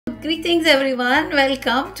Greetings, everyone.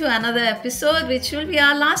 Welcome to another episode, which will be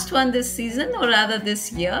our last one this season, or rather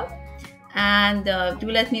this year. And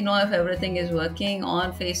do let me know if everything is working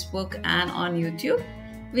on Facebook and on YouTube.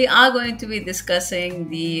 We are going to be discussing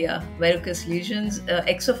the varicose lesions,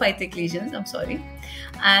 exophytic lesions, I'm sorry,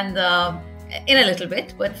 and in a little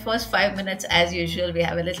bit. But first 5 minutes, as usual, we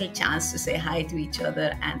have a little chance to say hi to each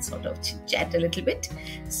other and sort of chit chat a little bit.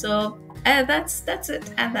 So that's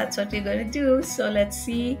it, and that's what we're going to do. So let's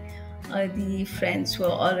see the friends who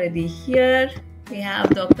are already here. We have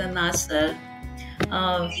Dr. Nasser.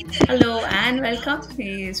 Uh, Hello and welcome.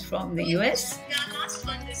 He is from the US.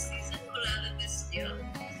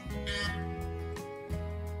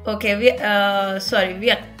 Okay,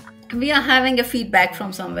 we are having a feedback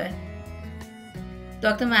from somewhere.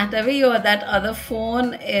 Dr. Mahdavi, or that other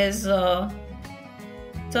phone is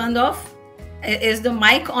turned off. Is the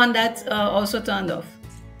mic on that also turned off?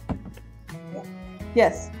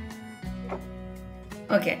 Yes.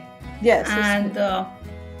 Okay. Yes. And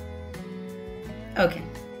okay,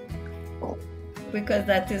 because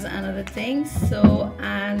that is another thing. So,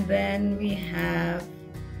 and then we have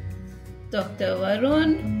Dr.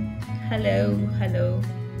 Varun. Hello.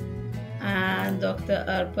 And Dr.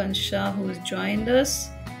 Arpan Shah, who's joined us.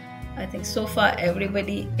 I think so far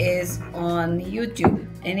everybody is on YouTube.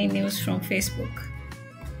 Any news from Facebook?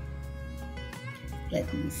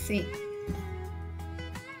 Let me see.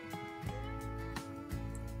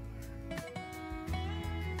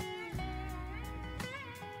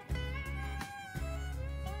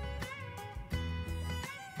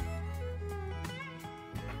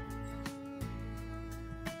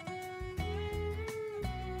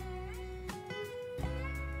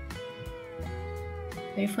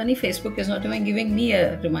 Very funny, Facebook is not even giving me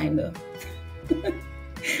a reminder.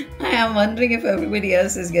 I am wondering if everybody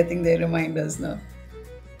else is getting their reminders now.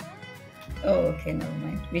 Oh, okay, never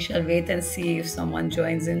mind. We shall wait and see if someone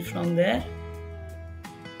joins in from there.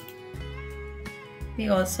 We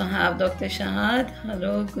also have Dr. Shahad.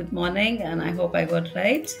 Hello, good morning, and I hope I got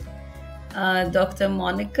right. Dr.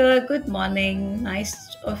 Monica, good morning.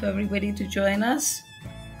 Nice of everybody to join us.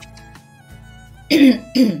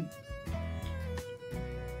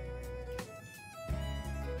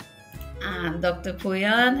 And Dr.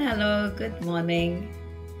 Puyan, hello, good morning.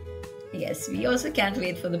 Yes, we also can't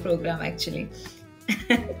wait for the program actually.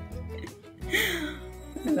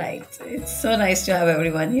 Right, it's so nice to have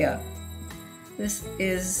everyone here. This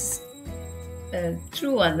is a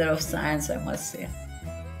true wonder of science, I must say.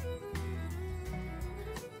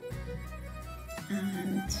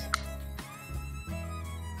 And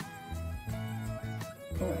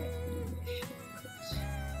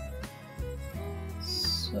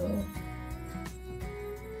so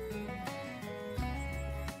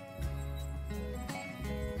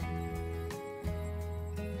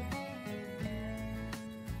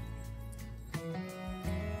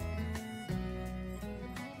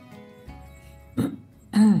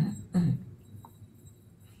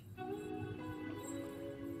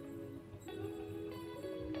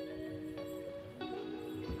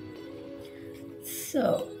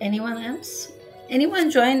So, anyone else? Anyone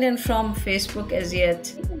joined in from Facebook as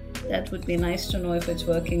yet? That would be nice to know if it's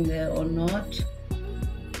working there or not.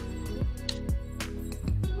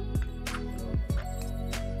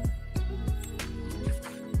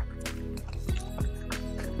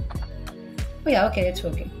 Oh yeah, okay, it's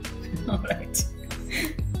working. All right.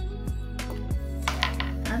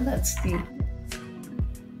 And that's the...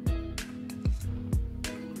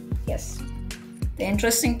 Yes. The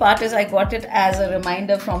interesting part is I got it as a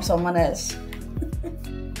reminder from someone else.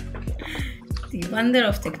 The wonder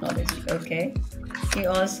of technology. Okay. We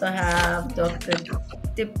also have Dr.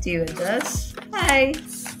 Dipti with us. Hi.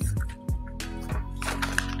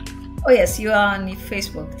 Oh yes, you are on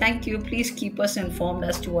Facebook. Thank you. Please keep us informed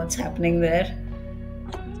as to what's happening there.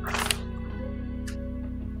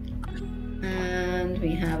 And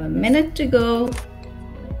we have a minute to go.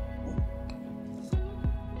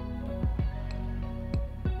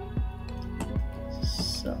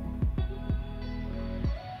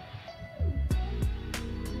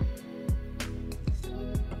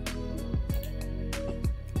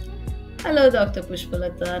 Hello, Dr.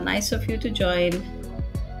 Pushpalata. Nice of you to join.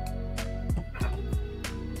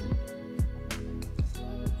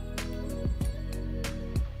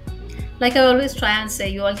 Like I always try and say,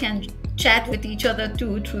 you all can chat with each other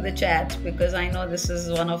too through the chat, because I know this is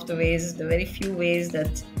one of the ways, the very few ways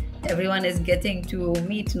that everyone is getting to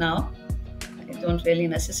meet now. I don't really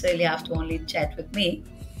necessarily have to only chat with me.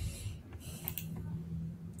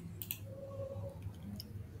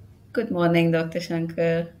 Good morning, Dr.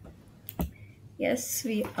 Shankar. Yes,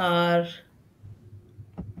 we are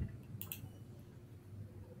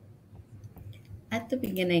at the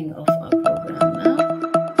beginning of our program now.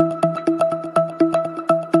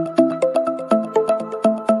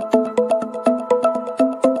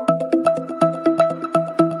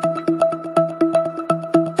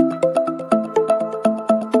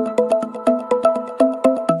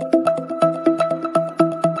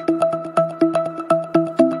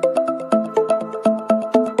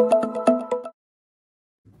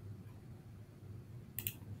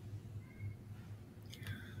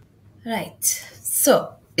 Right.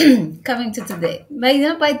 So, coming to today,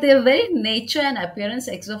 by their very nature and appearance,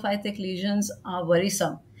 exophytic lesions are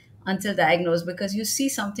worrisome until diagnosed because you see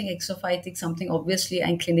something exophytic, something obviously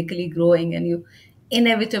and clinically growing, and you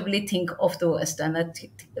inevitably think of the worst, and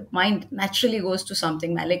the mind naturally goes to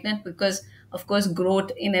something malignant because, of course,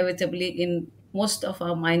 growth inevitably in most of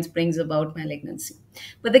our minds brings about malignancy.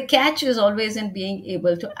 But the catch is always in being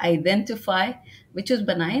able to identify which is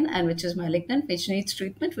benign and which is malignant, which needs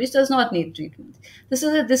treatment, which does not need treatment. This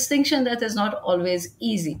is a distinction that is not always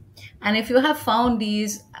easy. And if you have found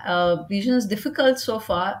these lesions difficult so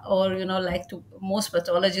far, or like to most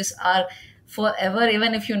pathologists are forever,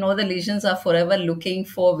 even if you know the lesions, are forever looking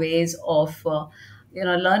for ways of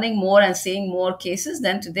learning more and seeing more cases,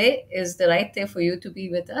 then today is the right day for you to be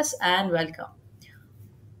with us, and welcome.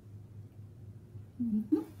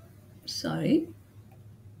 Sorry.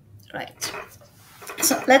 Right.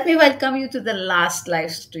 So let me welcome you to the last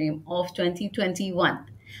live stream of 2021.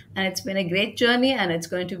 And it's been a great journey, and it's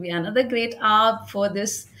going to be another great hour for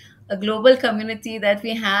this a global community that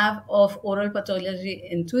we have of oral pathology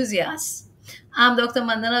enthusiasts. I'm Dr.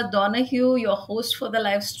 Mandana Donahue, your host for the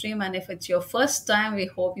live stream. And if it's your first time, we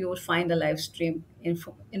hope you will find the live stream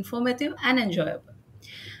informative and enjoyable.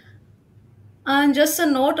 And just a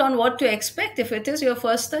note on what to expect if it is your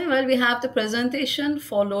first time. Well, we have the presentation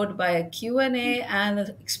followed by a Q&A and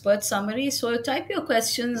an expert summary. So type your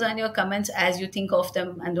questions and your comments as you think of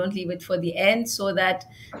them, and don't leave it for the end, so that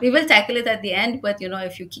we will tackle it at the end. But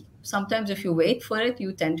if you keep, sometimes if you wait for it,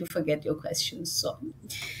 you tend to forget your questions. So,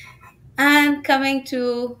 and coming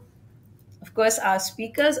to, of course, our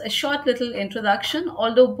speakers, a short little introduction.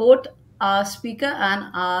 Although both our speaker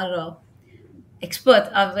and our experts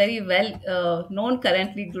are very well known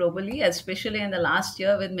currently globally, especially in the last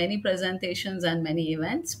year with many presentations and many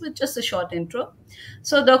events, but just a short intro.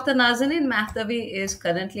 So Dr. Nazanin Mahdavi is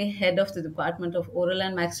currently head of the Department of Oral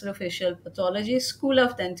and Maxillofacial Pathology, School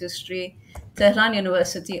of Dentistry, Tehran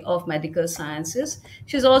University of Medical Sciences.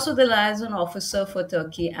 She's also the liaison officer for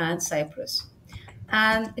Turkey and Cyprus,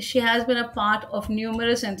 and she has been a part of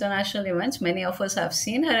numerous international events. Many of us have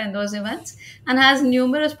seen her in those events, and has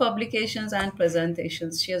numerous publications and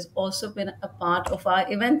presentations. She has also been a part of our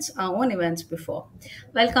own events before.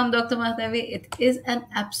 Welcome, Dr. Mahdavi. It is an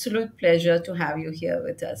absolute pleasure to have you here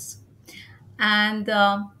with us. And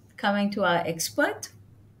coming to our expert,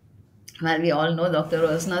 well, we all know Dr.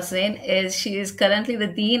 Rosnah Zain she is currently the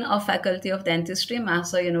Dean of Faculty of Dentistry,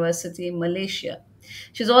 MAHSA University, Malaysia.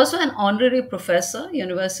 She's also an honorary professor,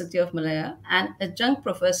 University of Malaya, and adjunct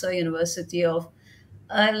professor, University of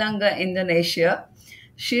Erlangga, Indonesia.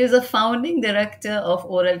 She is a founding director of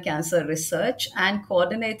Oral Cancer Research and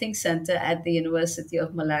Coordinating Center at the University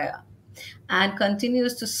of Malaya, and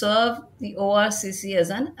continues to serve the ORCC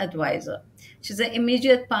as an advisor. She's the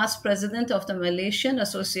immediate past president of the Malaysian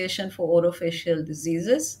Association for Orofacial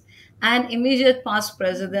Diseases and immediate past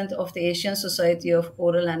president of the Asian Society of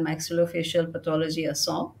Oral and Maxillofacial Pathology,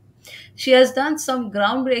 Assam. She has done some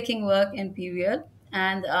groundbreaking work in PVL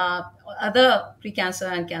and other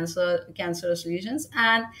precancer and cancerous lesions.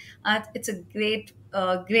 And it's a great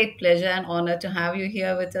pleasure and honor to have you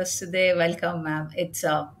here with us today. Welcome, ma'am.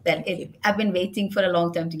 I've been waiting for a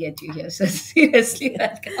long time to get you here, so seriously,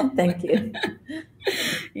 welcome. Thank you.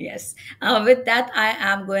 Yes. With that, I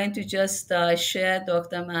am going to just share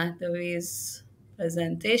Dr. Mahdavi's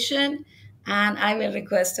presentation, and I will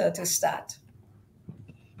request her to start.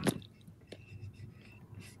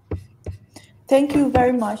 Thank you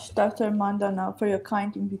very much, Dr. Mandana, for your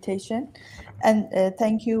kind invitation. And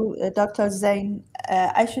thank you, Dr. Zain.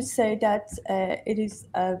 I should say that it is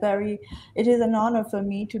an honor for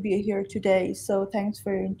me to be here today. So thanks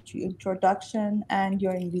for your introduction and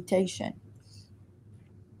your invitation.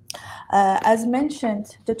 As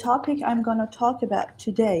mentioned, the topic I'm going to talk about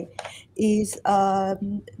today is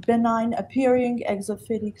benign-appearing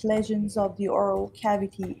exophytic lesions of the oral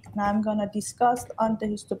cavity. And I'm going to discuss on the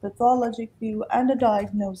histopathologic view and the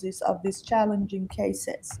diagnosis of these challenging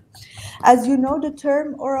cases. As you know, the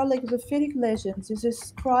term oral exophytic lesions is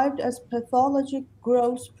described as pathologic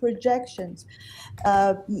growth projections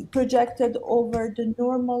projected over the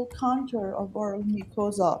normal contour of oral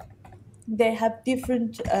mucosa. They have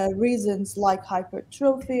different reasons like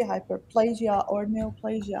hypertrophy, hyperplasia, or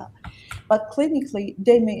neoplasia, but clinically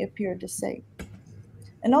they may appear the same.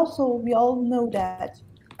 And also, we all know that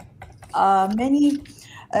uh, many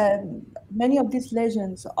many of these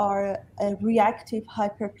lesions are reactive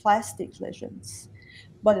hyperplastic lesions.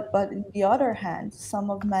 But on the other hand, some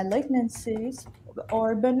of malignancies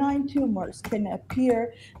or benign tumors can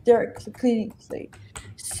appear there clinically.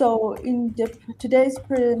 So in today's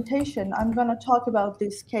presentation, I'm going to talk about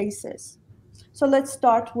these cases. So let's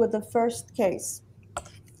start with the first case.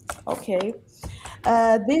 Okay.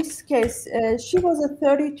 This case, she was a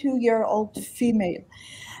 32-year-old female.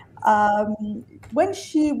 When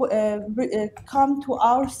she come to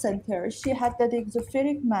our center, she had that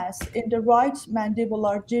exophytic mass in the right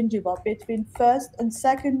mandibular gingiva between first and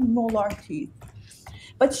second molar teeth.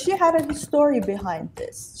 But she had a story behind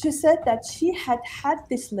this. She said that she had had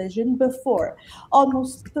this lesion before,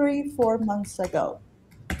 almost 3-4 months ago.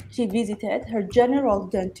 She visited her general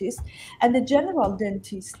dentist, and the general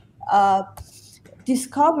dentist uh,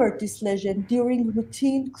 discovered this lesion during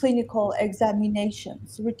routine clinical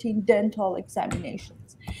examinations, routine dental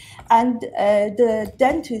examinations. And the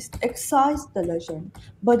dentist excised the lesion,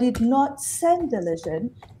 but did not send the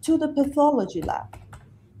lesion to the pathology lab.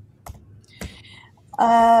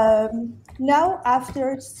 Now,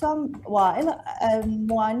 after some while,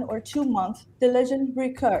 1 or 2 months, the lesion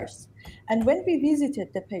recurs. And when we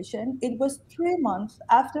visited the patient, it was 3 months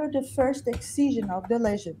after the first excision of the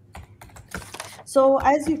lesion. So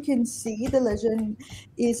as you can see, the lesion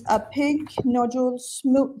is a pink nodule,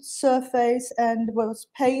 smooth surface, and was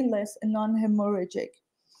painless and non-hemorrhagic.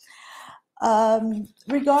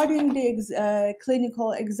 Regarding the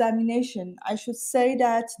clinical examination, I should say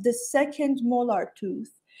that the second molar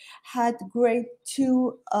tooth had grade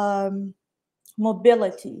 2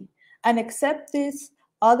 mobility, and except this,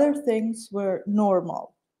 other things were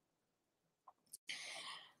normal.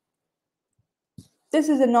 This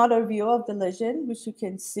is another view of the lesion, which you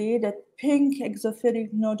can see that pink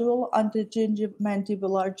exophytic nodule on the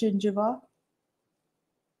mandibular gingiva.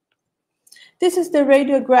 This is the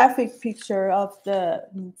radiographic picture of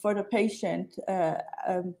for the patient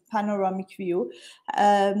panoramic view.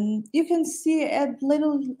 You can see a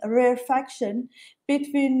little rarefaction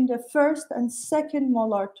between the first and second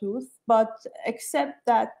molar tooth, but except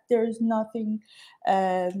that there's nothing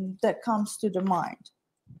that comes to the mind.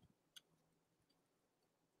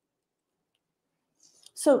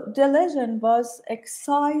 So the lesion was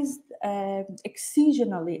excised,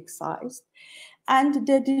 excisionally excised, and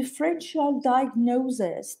the differential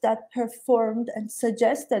diagnosis that performed and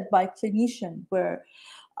suggested by clinician were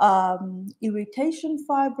irritation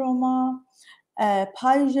fibroma,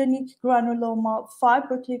 pyogenic granuloma,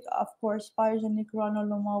 fibrotic, of course, pyogenic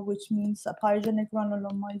granuloma, which means a pyogenic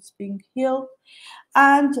granuloma is being healed,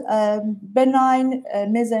 and benign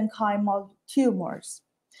mesenchymal tumors.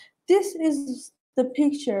 This is the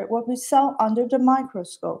picture what we saw under the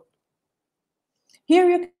microscope. Here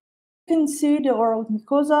you can see the oral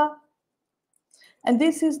mucosa, and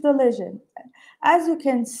this is the lesion. As you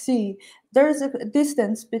can see, there's a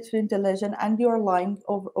distance between the lesion and your line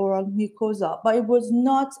of oral mucosa, but it was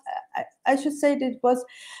not, I should say that it was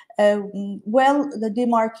well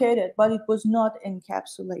demarcated, but it was not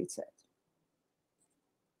encapsulated.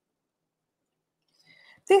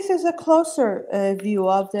 This is a closer view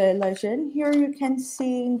of the lesion. Here you can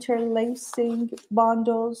see interlacing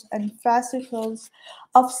bundles and fascicles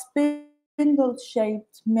of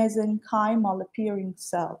spindle-shaped mesenchymal appearing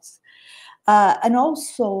cells. And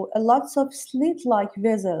also lots of slit-like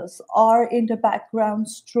vessels are in the background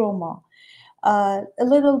stroma. A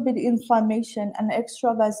little bit inflammation and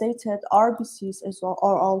extravasated RBCs as well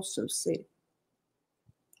are also seen.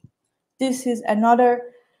 This is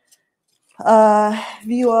another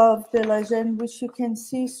view of the lesion, which you can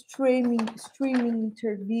see streaming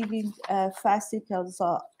interweaving fascicles.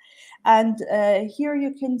 And here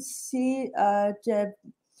you can see the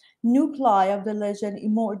nuclei of the lesion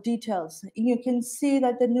in more details. You can see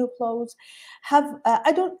that the nucleus have,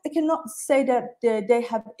 I cannot say that they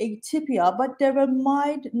have atypia, but there are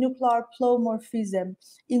mild nuclear pleomorphism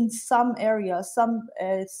in some areas. Some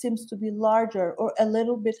seems to be larger or a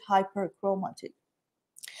little bit hyperchromatic.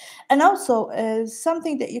 And also,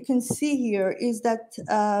 something that you can see here is that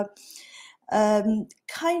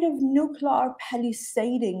kind of nuclear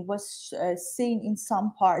palisading was seen in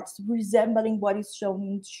some parts, resembling what is shown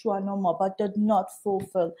in schwannoma, but did not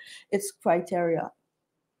fulfill its criteria.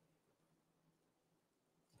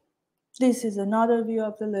 This is another view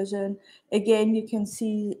of the lesion. Again, you can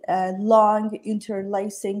see long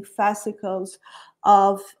interlacing fascicles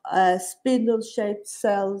of spindle-shaped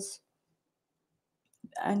cells.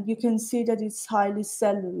 and you can see that it's highly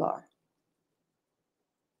cellular.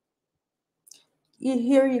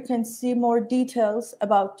 Here you can see more details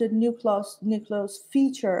about the nucleus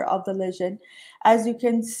feature of the lesion. As you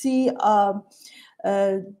can see,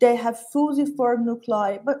 they have fusiform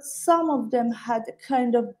nuclei, but some of them had a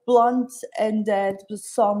kind of blunt ended, but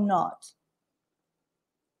some not.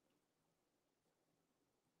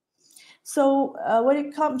 So when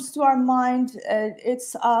it comes to our mind,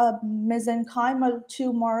 it's a mesenchymal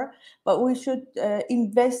tumor, but we should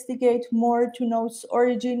investigate more to know its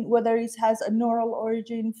origin, whether it has a neural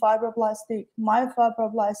origin, fibroblastic,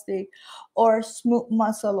 myofibroblastic, or smooth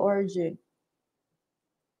muscle origin.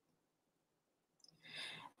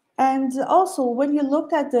 And also, when you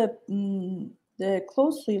look at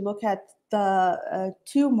closely look at the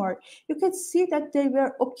tumor, you can see that there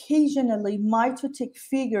were occasionally mitotic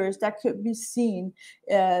figures that could be seen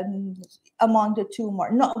among the tumor.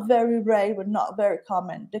 Not very rare, but not very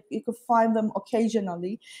common. You could find them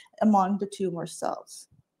occasionally among the tumor cells,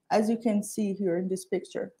 as you can see here in this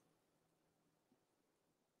picture.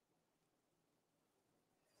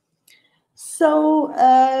 So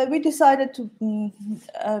we decided to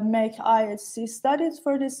make IHC studies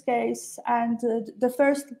for this case, and the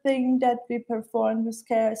first thing that we performed was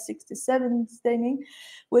Ki-67 staining,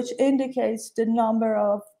 which indicates the number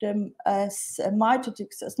of the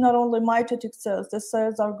mitotic cells. Not only mitotic cells, the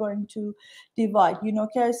cells are going to divide. You know,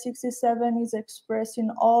 Ki-67 is expressed in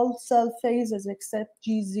all cell phases except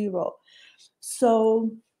G0. So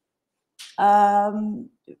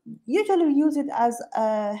usually we use it as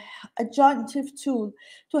a adjunctive tool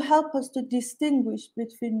to help us to distinguish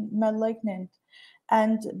between malignant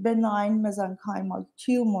and benign mesenchymal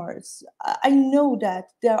tumors. I know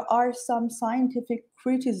that there are some scientific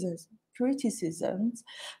criticisms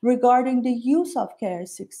regarding the use of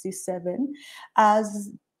Ki-67 as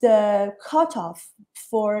the cutoff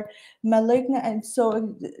for malignant, and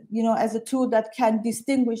so, you know, as a tool that can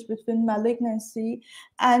distinguish between malignancy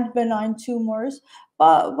and benign tumors,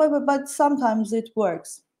 but sometimes it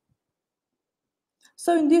works.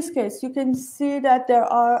 So in this case, you can see that there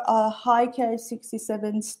are a high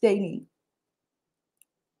Ki-67 staining.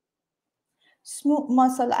 Smooth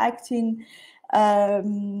muscle actin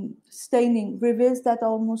staining reveals that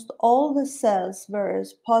almost all the cells were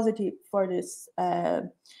positive for this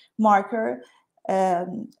marker.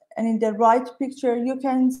 And in the right picture, you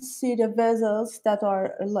can see the vessels that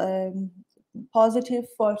are positive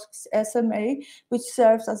for SMA, which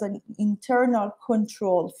serves as an internal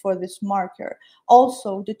control for this marker.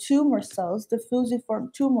 Also, the tumor cells, the fusiform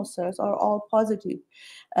tumor cells, are all positive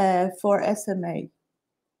for SMA.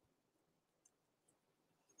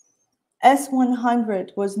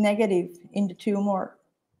 S100 was negative in the tumor.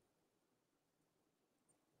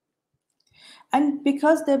 And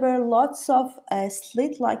because there were lots of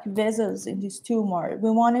slit-like vessels in this tumor,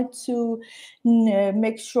 we wanted to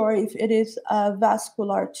make sure if it is a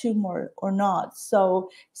vascular tumor or not.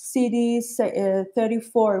 So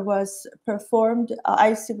CD34 was performed,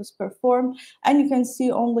 IC was performed, and you can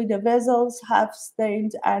see only the vessels have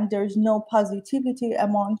stained, and there's no positivity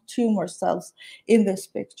among tumor cells in this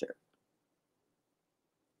picture.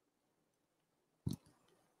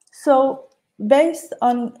 So based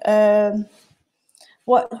on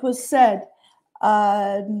what was said,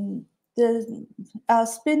 the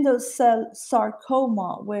spindle cell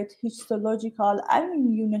sarcoma with histological and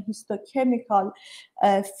immunohistochemical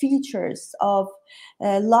features of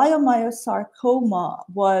leiomyosarcoma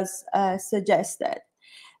was suggested.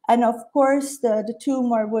 And of course, the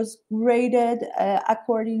tumor was graded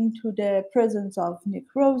according to the presence of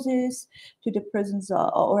necrosis, to the presence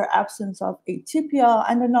or absence of atypia,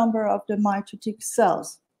 and the number of the mitotic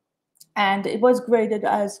cells. And it was graded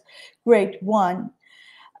as grade 1.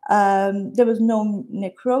 There was no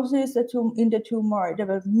necrosis in the tumor. There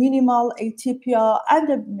was minimal atypia, and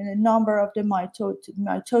the number of the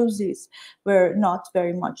mitosis were not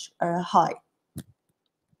very much high.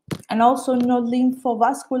 And also no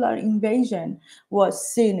lymphovascular invasion was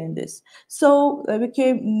seen in this. So we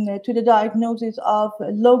came to the diagnosis of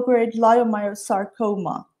low-grade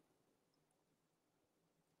leiomyosarcoma.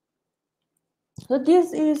 So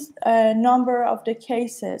this is a number of the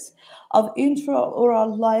cases of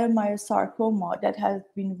intraoral leiomyosarcoma that has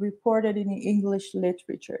been reported in the English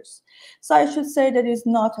literatures. So I should say that it's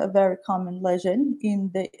not a very common lesion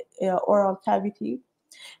in the oral cavity.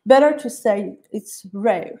 Better to say it's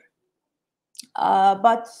rare.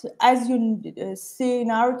 But as you see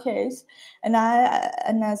in our case, and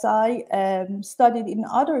as I studied in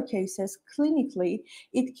other cases clinically,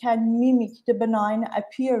 it can mimic the benign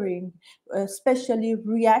appearing, especially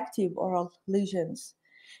reactive oral lesions.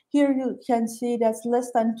 Here you can see that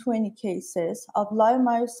less than 20 cases of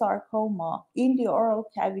leiomyosarcoma in the oral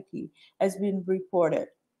cavity has been reported.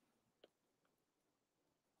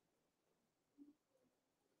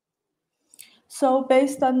 So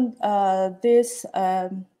based on this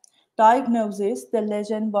diagnosis, the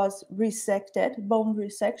lesion was resected. Bone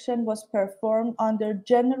resection was performed under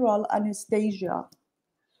general anesthesia.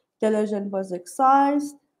 The lesion was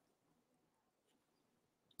excised.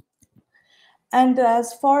 And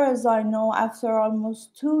as far as I know, after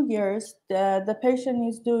almost 2 years, the patient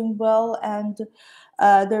is doing well, and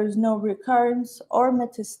there is no recurrence or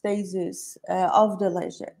metastasis of the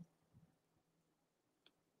lesion.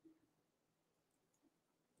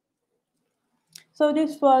 So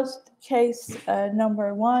this was case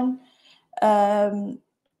number one.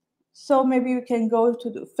 So maybe we can go to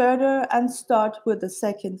the further and start with the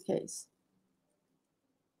second case.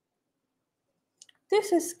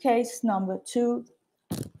 This is case number two.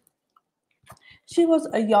 She was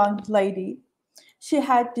a young lady. She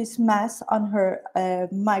had this mass on her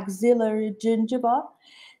maxillary gingiva.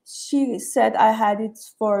 She said, I had it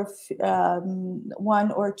for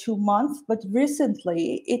 1 or 2 months, but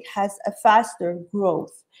recently it has a faster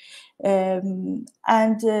growth. She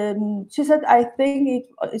said, I think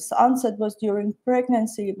its onset was during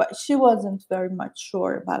pregnancy, but she wasn't very much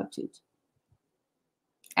sure about it.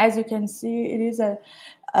 As you can see, it is a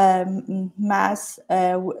mass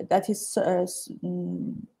that is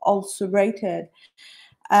ulcerated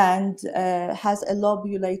and has a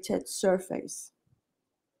lobulated surface.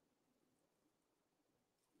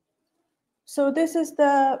 So this is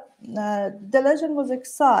the lesion was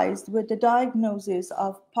excised with the diagnosis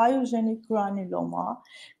of pyogenic granuloma,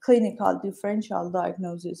 clinical differential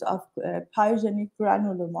diagnosis of pyogenic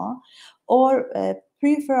granuloma, or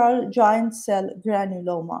peripheral giant cell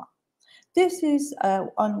granuloma. This is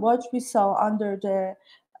on what we saw under the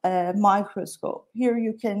microscope. Here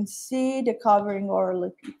you can see the covering oral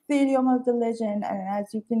epithelium of the lesion, and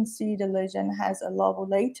as you can see, the lesion has a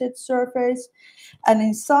lobulated surface, and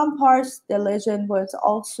in some parts the lesion was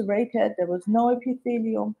ulcerated. There was no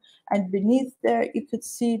epithelium, and beneath there you could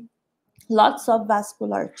see lots of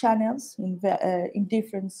vascular channels in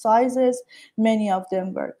different sizes. Many of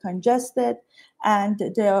them were congested, and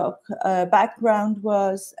the background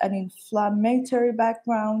was an inflammatory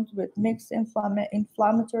background with mixed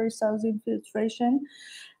inflammatory cells infiltration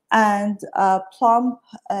and plump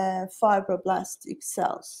fibroblastic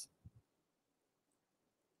cells.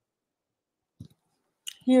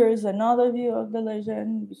 Here is another view of the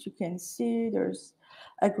lesion, which you can see there's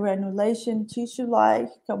a granulation tissue-like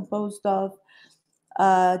composed of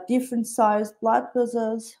different sized blood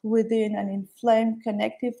vessels within an inflamed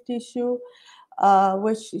connective tissue,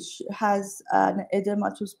 which has an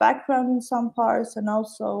edematous background in some parts and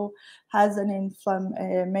also has an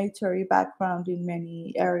inflammatory background in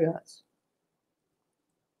many areas.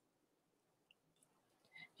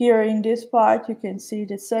 Here in this part, you can see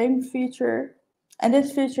the same feature, and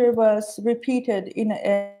this feature was repeated in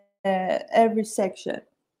every section.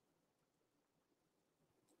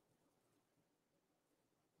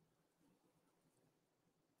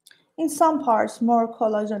 In some parts, more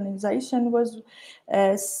collagenization was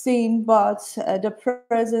seen, but the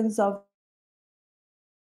presence of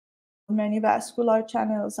many vascular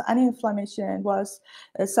channels and inflammation was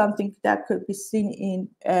something that could be seen in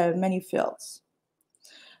many fields.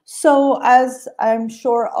 So as I'm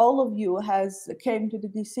sure all of you has came to the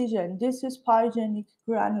decision, this is pyogenic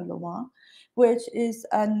granuloma, which is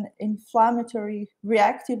an inflammatory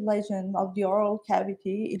reactive lesion of the oral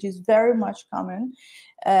cavity. It is very much common,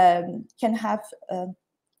 can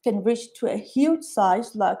reach to a huge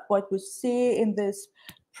size like what we see in this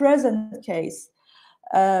present case.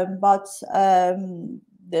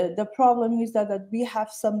 The problem is that we have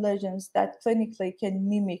some lesions that clinically can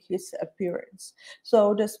mimic his appearance.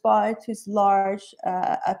 So despite his large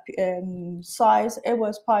size, it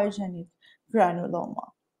was pyogenic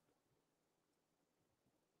granuloma.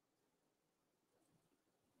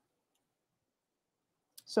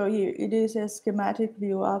 So here it is a schematic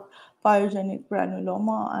view of pyogenic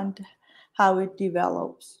granuloma and how it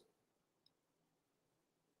develops.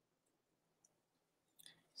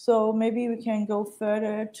 So maybe we can go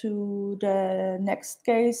further to the next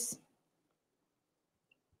case.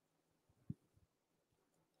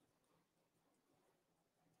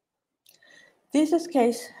 This is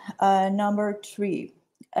case number 3.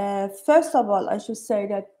 First of all, I should say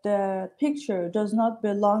that the picture does not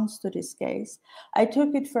belong to this case. I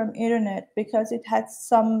took it from internet because it had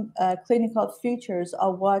some clinical features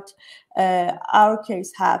of what our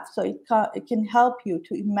case have, so it can help you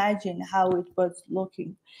to imagine how it was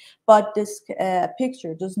looking. But this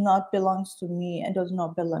picture does not belong to me and does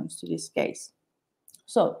not belong to this case.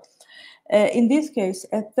 So in this case,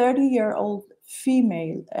 a 30-year-old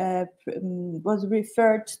female was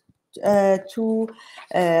referred to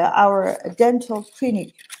our dental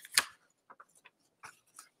clinic.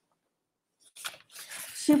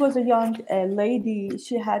 She was a young lady.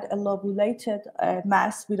 She had a lobulated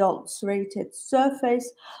mass with ulcerated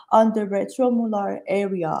surface on the retromolar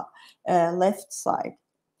area, left side.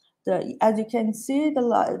 As you can see,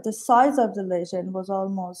 the size of the lesion was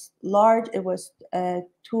almost large. It was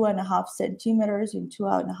 2.5 centimeters in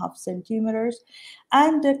 2.5 centimeters.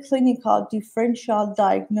 And the clinical differential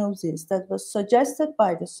diagnosis that was suggested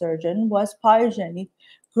by the surgeon was pyogenic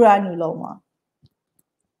granuloma.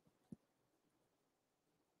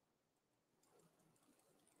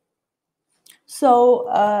 So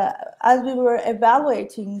as we were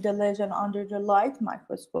evaluating the lesion under the light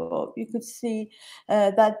microscope, you could see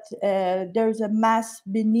that there's a mass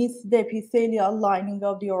beneath the epithelial lining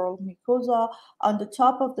of the oral mucosa. On the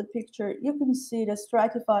top of the picture, you can see the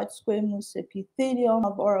stratified squamous epithelium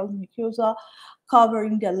of oral mucosa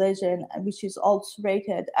covering the lesion, which is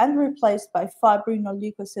ulcerated and replaced by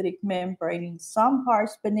fibrinoleucocytic membrane. In some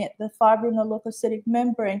parts beneath the fibrinoleucocytic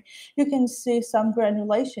membrane, you can see some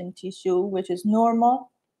granulation tissue, which is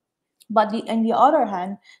normal. But on the other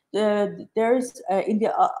hand, there's in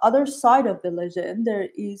the other side of the lesion, there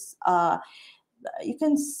is you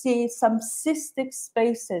can see some cystic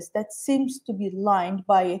spaces that seems to be lined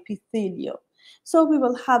by epithelium. So we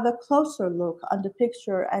will have a closer look on the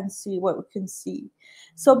picture and see what we can see.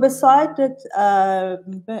 So beside that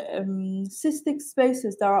cystic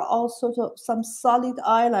spaces, there are also some solid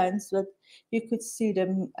islands that you could see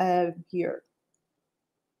them here.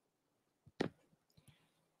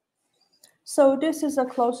 So this is a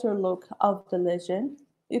closer look of the lesion.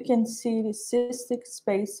 You can see the cystic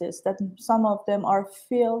spaces that some of them are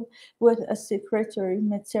filled with a secretory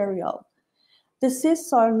material. The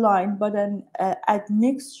cysts are lined by an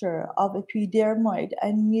admixture of epidermoid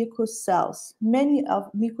and mucous cells. Many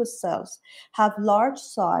of mucous cells have large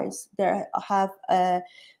size. They have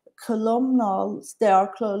columnal. They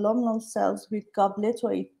are columnal cells with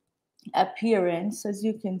gobletoid appearance, as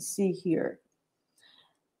you can see here.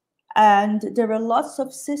 And there are lots of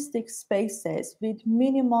cystic spaces with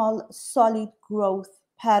minimal solid growth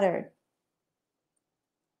pattern.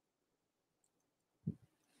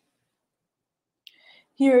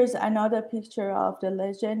 Here's another picture of the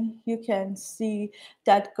lesion. You can see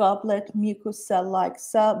that goblet mucous cell-like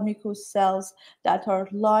mucous cells that are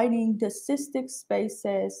lining the cystic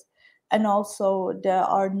spaces, and also there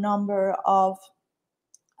are a number of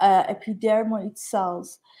epidermoid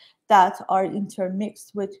cells that are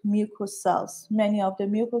intermixed with mucous cells. Many of the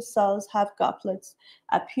mucous cells have goblet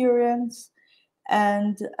appearance,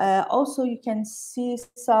 and also you can see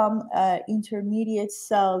some intermediate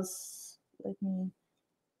cells. Let me.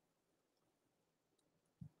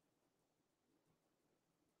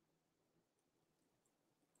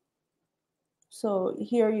 So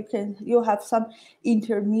here you have some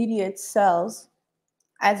intermediate cells.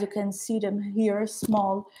 As you can see them here,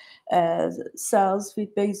 small cells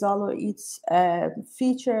with basaloid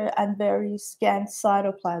feature and very scant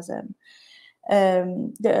cytoplasm.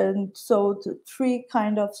 So the three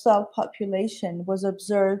kind of cell population was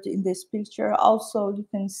observed in this picture. Also, you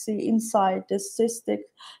can see inside the cystic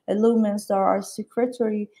lumens there are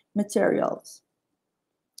secretory materials.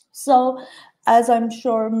 So, as I'm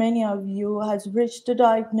sure many of you has reached the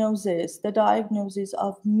diagnosis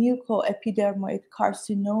of mucoepidermoid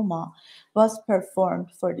carcinoma was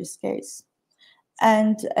performed for this case.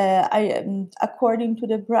 And according to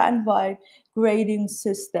the brand-wide grading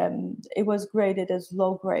system, it was graded as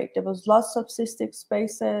low grade. There was lots of cystic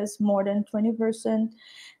spaces, more than 20%,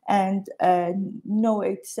 and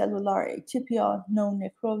no cellular atypia, no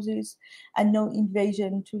necrosis, and no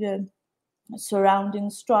invasion to the surrounding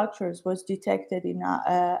structures was detected in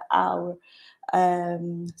our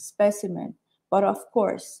specimen. But of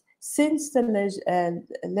course, since the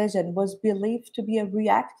lesion was believed to be a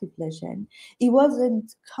reactive lesion, it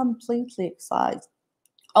wasn't completely excised,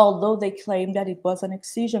 although they claimed that it was an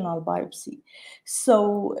excisional biopsy.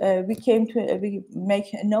 So we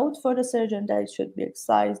make a note for the surgeon that it should be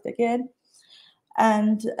excised again.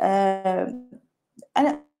 And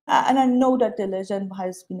and I know that the lesion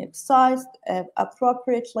has been excised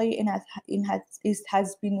appropriately, and it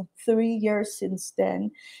has been 3 years since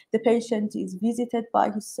then. The patient is visited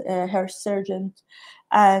by her surgeon,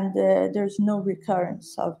 and there's no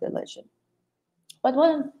recurrence of the lesion. But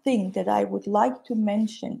one thing that I would like to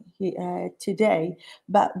mention today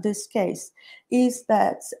about this case is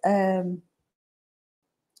that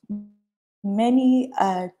many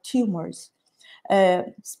tumors,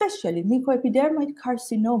 especially mucoepidermoid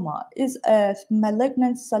carcinoma, is a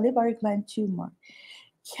malignant salivary gland tumor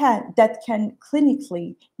that can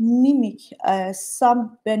clinically mimic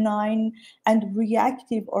some benign and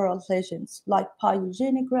reactive oral lesions like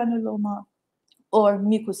pyogenic granuloma or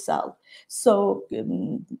mucosal. So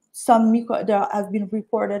there have been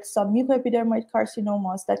reported some mucoepidermoid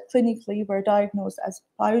carcinomas that clinically were diagnosed as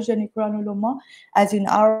pyogenic granuloma, as in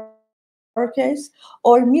our case,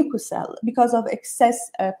 or mucosal because of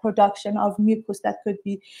excess production of mucus that could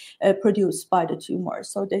be produced by the tumor.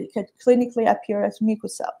 So they could clinically appear as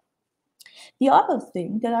mucosal. The other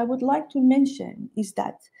thing that I would like to mention is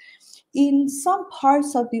that in some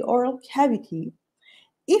parts of the oral cavity,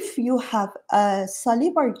 if you have a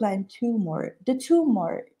salivary gland tumor, the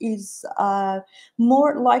tumor is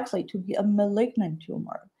more likely to be a malignant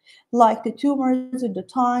tumor, like the tumors in the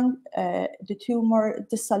tongue,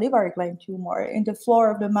 the salivary gland tumor in the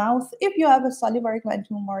floor of the mouth. If you have a salivary gland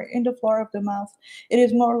tumor in the floor of the mouth, it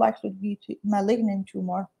is more likely to be a malignant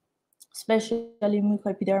tumor, especially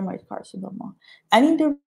mucoepidermoid carcinoma. And in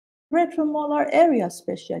the retromolar area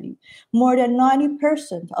especially, more than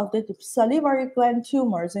 90% of the salivary gland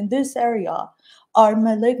tumors in this area are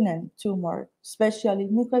malignant tumor, especially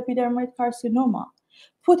mucoepidermoid carcinoma.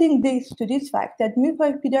 Putting this to this fact that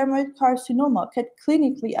mucoepidermoid carcinoma can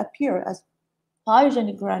clinically appear as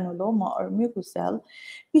pyogenic granuloma or mucosal,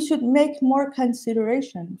 we should make more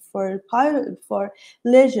consideration for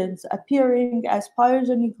lesions appearing as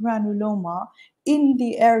pyogenic granuloma in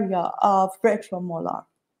the area of retromolar.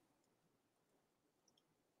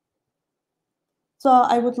 So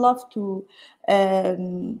I would love to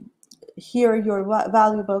hear your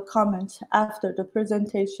valuable comments after the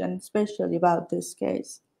presentation, especially about this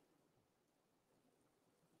case.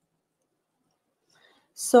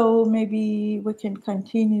 So maybe we can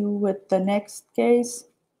continue with the next case.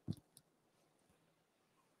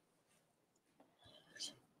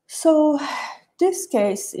 So this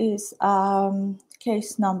case is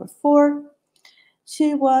case number 4.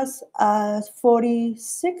 She was a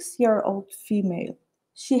 46-year-old female.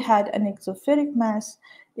 She had an exophytic mass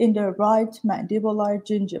in the right mandibular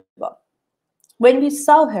gingiva. When we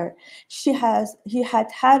saw her, he had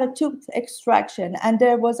had a tooth extraction, and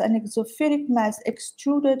there was an exophytic mass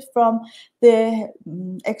extruded from the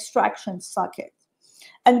extraction socket.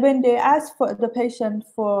 And when they asked for the patient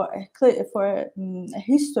for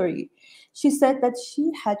history, she said that she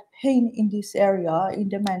had pain in this area, in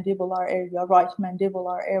the mandibular area, right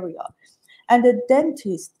mandibular area. And the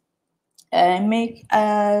dentist make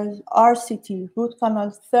a RCT, root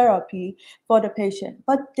canal therapy, for the patient,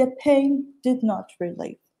 but the pain did not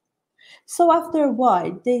relieve. So after a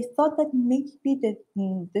while, they thought that maybe the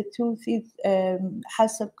tooth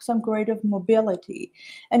has some grade of mobility,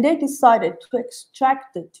 and they decided to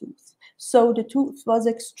extract the tooth. So the tooth was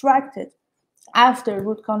extracted after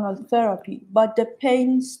root canal therapy, but the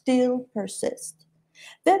pain still persists.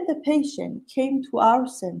 Then the patient came to our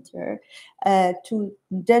center, to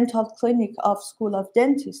dental clinic of School of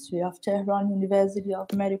Dentistry of Tehran University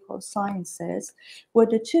of Medical Sciences, with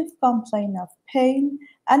the chief complaint of pain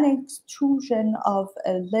and extrusion of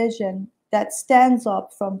a lesion that stands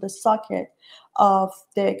up from the socket of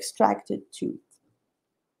the extracted tooth.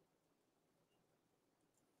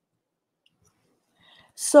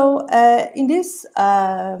 So in this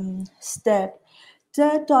step,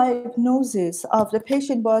 the diagnosis of the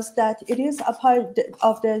patient was that it is of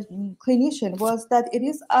the clinician was that it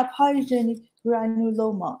is a pyogenic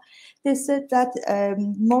granuloma. They said that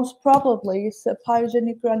most probably it's a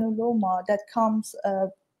pyogenic granuloma that comes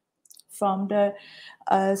from the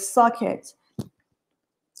socket.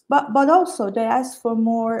 But also they asked for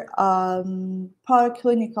more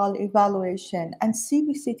paraclinical evaluation, and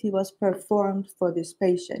CBCT was performed for this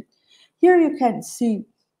patient. Here you can see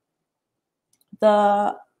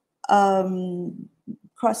the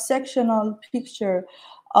cross-sectional picture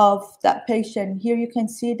of that patient. Here you can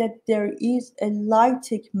see that there is a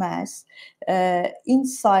lytic mass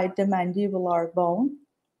inside the mandibular bone,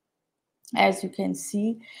 as you can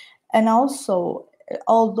see. And also,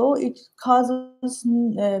 although it causes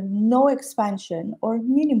no expansion or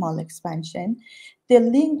minimal expansion, the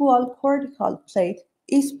lingual cortical plate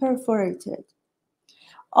is perforated.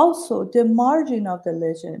 Also, the margin of the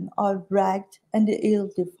lesion are ragged and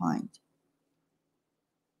ill-defined.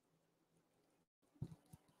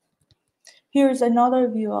 Here's another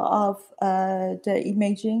view of the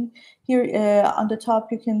imaging. Here on the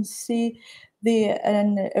top, you can see a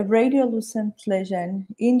radiolucent lesion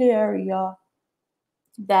in the area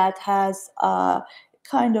that has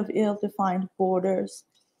kind of ill-defined borders.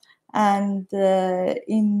 And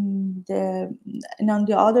and on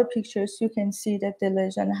the other pictures, you can see that the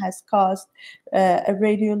lesion has caused a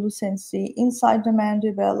radiolucency inside the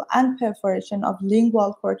mandible, and perforation of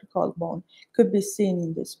lingual cortical bone could be seen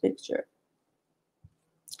in this picture.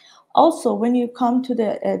 Also, when you come to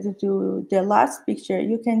the last picture,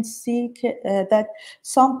 you can see that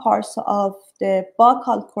some parts of the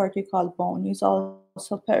buccal cortical bone is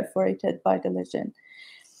also perforated by the lesion.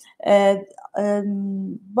 But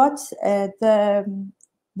the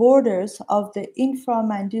borders of the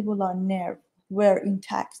inframandibular nerve were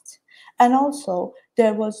intact, and also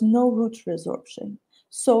there was no root resorption.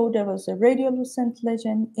 So there was a radiolucent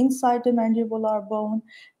lesion inside the mandibular bone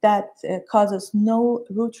that causes no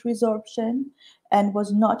root resorption and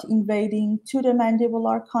was not invading to the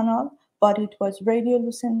mandibular canal, but it was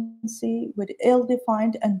radiolucency with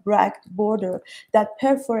ill-defined and ragged border that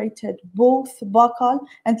perforated both buccal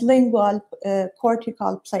and lingual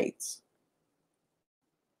cortical plates.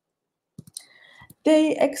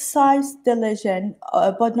 They excised the lesion,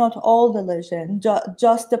 but not all the lesion,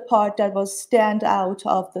 just the part that was stand out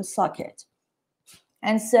of the socket,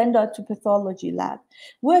 and send that to pathology lab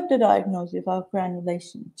with the diagnosis of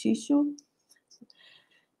granulation tissue.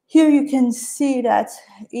 Here you can see that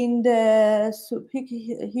in the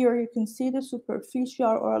here you can see the superficial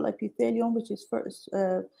oral epithelium, which is first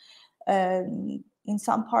in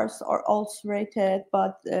some parts are ulcerated,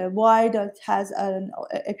 but wide that has an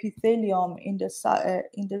epithelium in this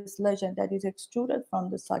lesion that is extruded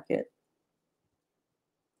from the socket.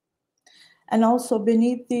 And also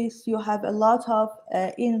beneath this, you have a lot of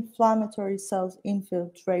inflammatory cells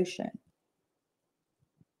infiltration.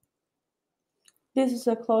 This is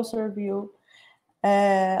a closer view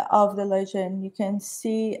of the lesion. You can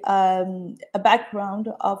see a background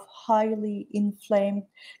of highly inflamed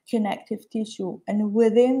connective tissue. And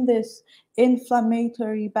within this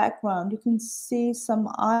inflammatory background, you can see some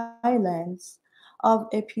islands of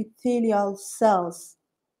epithelial cells.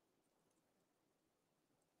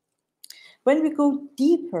 When we go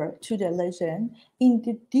deeper to the lesion, in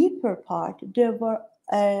the deeper part, there were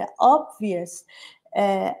obvious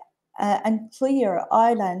and clear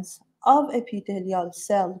islands of epithelial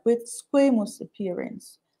cell with squamous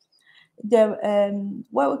appearance.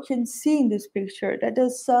 What we can see in this picture, that the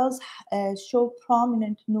cells show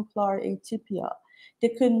prominent nuclear atypia. They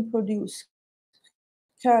couldn't produce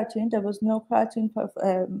keratin. There was no keratin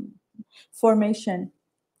formation.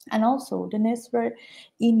 And also the nests were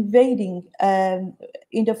invading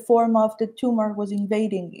in the form of the tumor was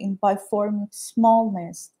invading by forming small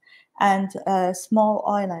nests and small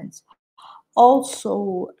islands.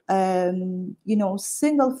 Also,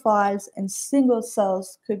 single files and single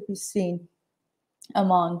cells could be seen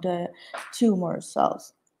among the tumor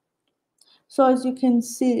cells. So as you can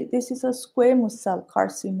see, this is a squamous cell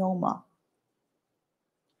carcinoma.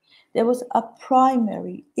 There was a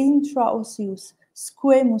primary intraosseous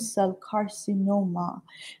squamous cell carcinoma,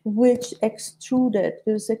 which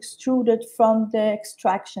was extruded from the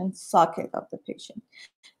extraction socket of the patient.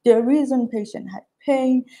 The reason patient had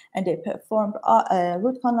pain, and they performed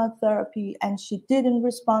root canal therapy, and she didn't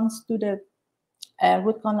respond to the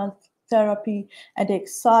root canal therapy, and they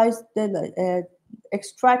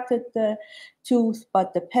extracted the tooth,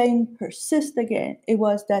 but the pain persists again. It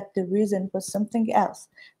was that the reason was something else.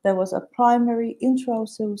 There was a primary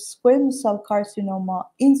intraosseous squamous cell carcinoma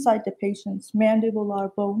inside the patient's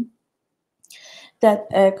mandibular bone that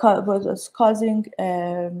was causing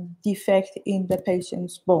defect in the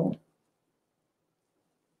patient's bone.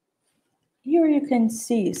 Here you can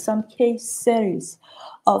see some case series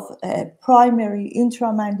of primary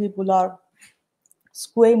intramandibular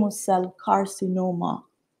squamous cell carcinoma.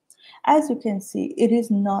 As you can see, it is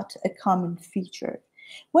not a common feature.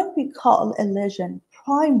 When we call a lesion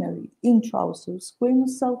primary intraosseous squamous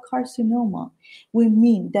cell carcinoma, we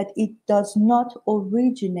mean that it does not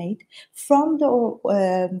originate from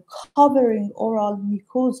the covering oral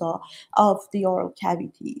mucosa of the oral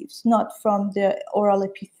cavity. It's not from the oral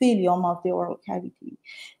epithelium of the oral cavity.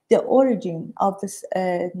 The origin of this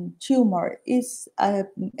tumor is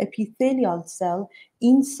an epithelial cell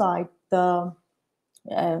inside the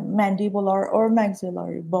mandibular or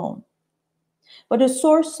maxillary bone. But the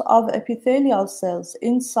source of epithelial cells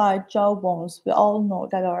inside jaw bones, we all know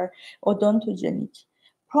that are odontogenic,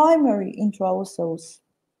 primary intraosseous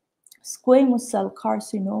squamous cell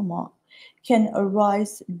carcinoma can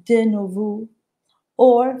arise de novo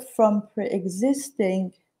or from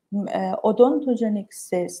pre-existing odontogenic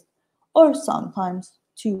cyst or sometimes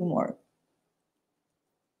tumor.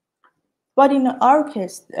 But in our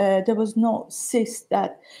case, there was no cyst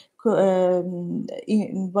that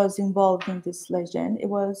was involved in this lesion. It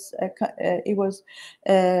was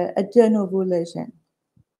a de novo lesion.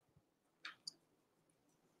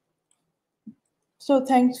 So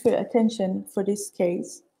thanks for your attention for this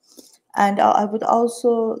case. And I would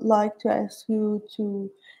also like to ask you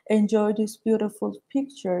to enjoy these beautiful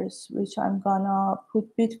pictures, which I'm gonna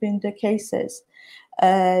put between the cases.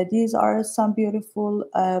 These are some beautiful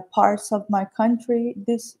parts of my country.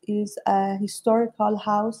 This is a historical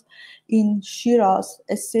house in Shiraz,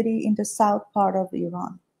 a city in the south part of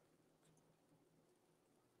Iran.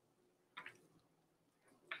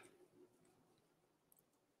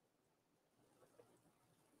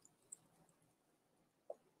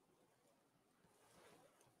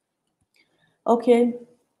 Okay,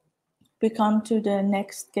 we come to the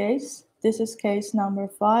next case. This is case number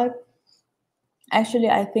 5. Actually,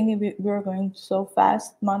 I think we're going so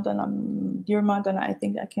fast. Mandana, dear Mandana, I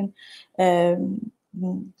think I can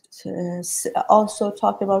also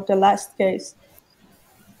talk about the last case.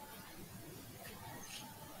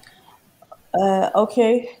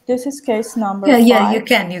 Okay, this is case number 5. Yeah, you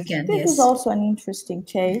can. This Yes. is also an interesting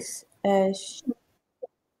case.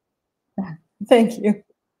 Thank you.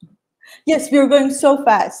 Yes, we're going so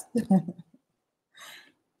fast.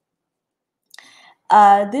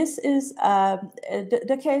 This is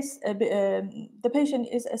the case. The patient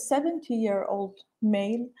is a 70-year-old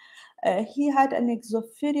male. He had an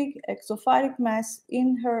exophytic mass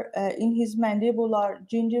in his mandibular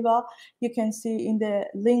gingiva. You can see in the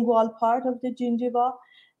lingual part of the gingiva.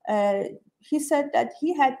 He said that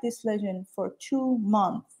he had this lesion for 2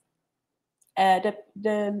 months.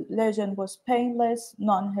 The lesion was painless,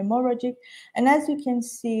 non-hemorrhagic, and as you can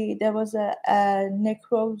see, there was a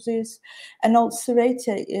necrosis, an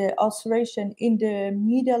ulceration in the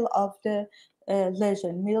middle of the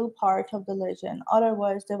lesion, middle part of the lesion.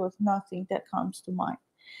 Otherwise, there was nothing that comes to mind.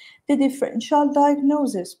 The differential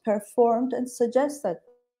diagnosis performed and suggested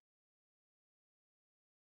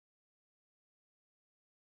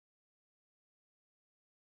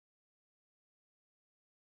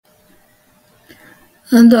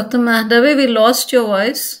And Dr. Mahdavi, we lost your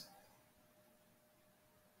voice.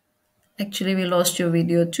 Actually, we lost your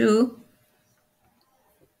video too.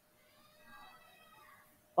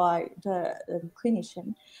 by the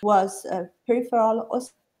clinician was peripheral.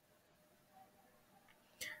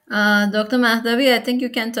 Dr. Mahdavi, I think you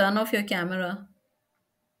can turn off your camera.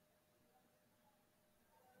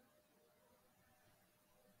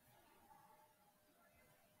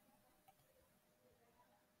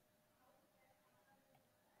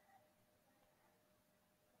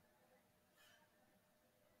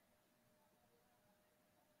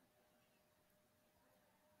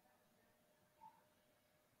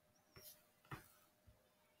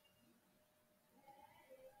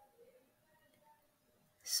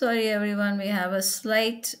 Sorry everyone, we have a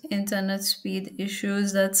slight internet speed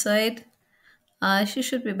issues that side. She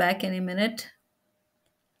should be back any minute.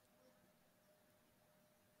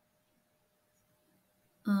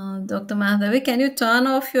 Dr. Mahdavi, can you turn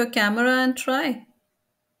off your camera and try?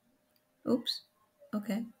 Oops.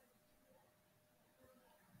 Okay.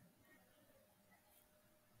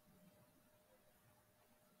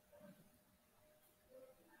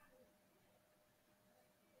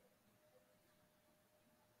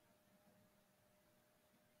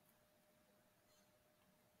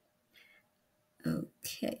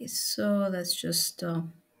 Okay, so let's just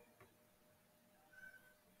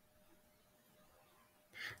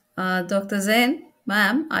Dr. Zain,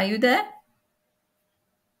 ma'am, are you there?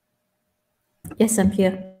 Yes, I'm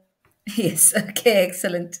here. Yes, okay,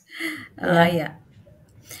 excellent. Yeah. Yeah.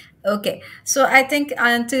 Okay, so I think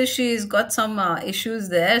until she's got some issues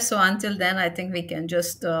there, so until then, I think we can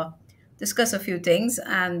just discuss a few things.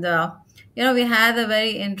 And, we had a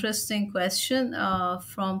very interesting question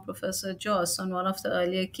from Professor Joss on one of the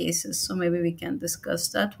earlier cases, so maybe we can discuss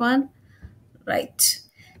that one. Right.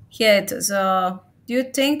 Here it is. Do you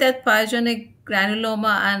think that pyogenic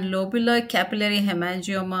granuloma and lobular capillary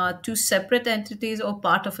hemangioma are two separate entities or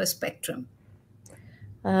part of a spectrum?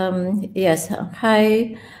 Yes.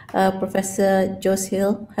 Hi, Professor Joss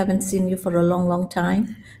Hill. Haven't seen you for a long, long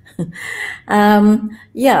time. I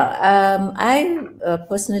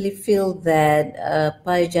personally feel that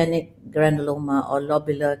pyogenic granuloma or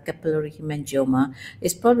lobular capillary hemangioma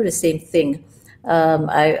is probably the same thing.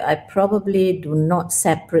 I probably do not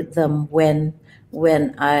separate them when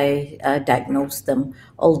I diagnose them.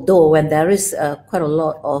 Although when there is quite a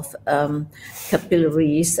lot of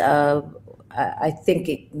capillaries, I think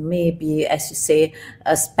it may be, as you say,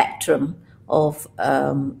 a spectrum of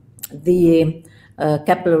the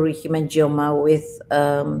capillary hemangioma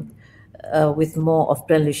with more of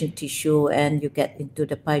granulation tissue, and you get into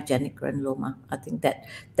the pyogenic granuloma. I think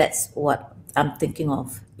that's what I'm thinking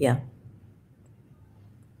of. Yeah.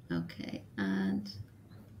 Okay, and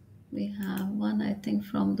we have one, I think,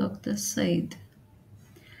 from Dr. Said.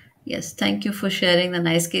 Yes, thank you for sharing the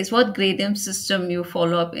nice case. What gradient system you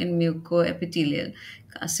follow up in mucoepithelial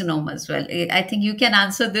carcinoma as well? I think you can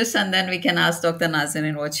answer this, and then we can ask Dr.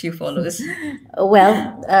 Nazanin what she follows.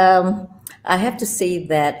 Well, I have to say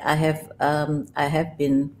that I have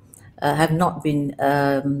not been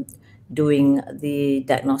doing the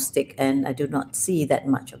diagnostic, and I do not see that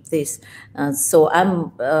much of this. So I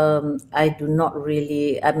do not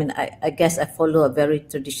really. I mean, I guess I follow a very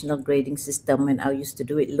traditional grading system, and I used to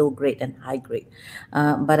do it low grade and high grade.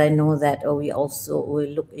 But I know that we also will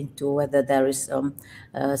look into whether there is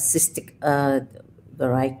cystic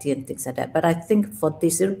variety and things like that. But I think for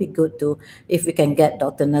this, it would be good to, if we can get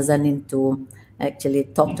Dr. Nazanin to actually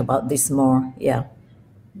talk about this more. Yeah.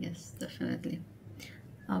 Yes, definitely.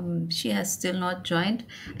 She has still not joined.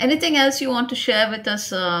 Anything else you want to share with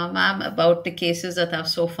us, ma'am, about the cases that have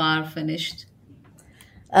so far finished?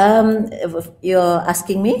 If you're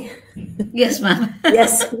asking me? Yes, ma'am.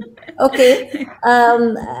 Yes. Okay.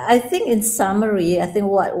 I think in summary, I think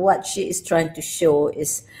what she is trying to show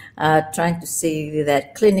is trying to say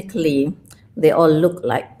that clinically they all look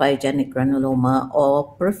like pyogenic granuloma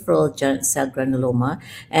or peripheral giant cell granuloma,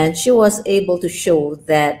 and she was able to show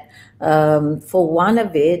that for one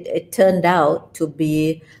of it, it turned out to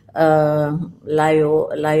be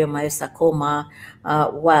leiomyosarcoma,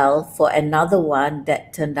 while for another one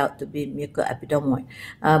that turned out to be mucoepidermoid.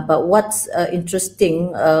 But what's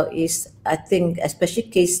interesting is, I think, especially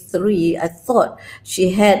case 3, I thought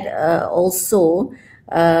she had also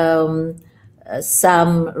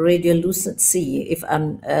some radiolucency,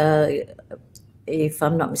 if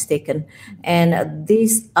I'm not mistaken, and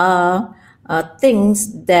these are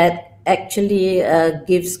things that actually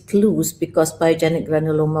gives clues, because pyogenic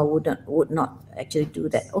granuloma would not actually do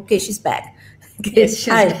that. Okay, she's back. Yes, Okay, she's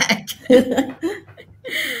hi. back.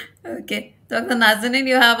 Okay. Dr. Nazanin,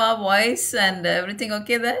 you have our voice and everything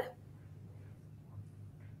okay there?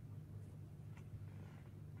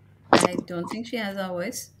 I don't think she has our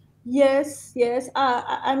voice. Yes, yes.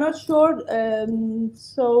 I'm not sure.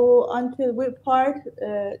 So until what part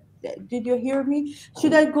did you hear me?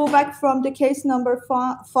 Should I go back from the case number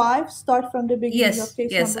five? Start from the beginning of Yes,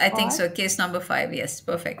 case yes, number I think five? so. Case number 5. Yes,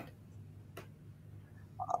 perfect.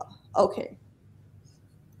 Okay.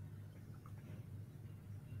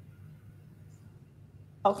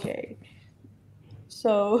 Okay.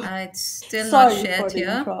 So It's still not sorry shared for the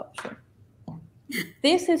here. interruption.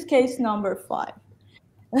 This is case number 5.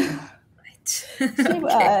 Right.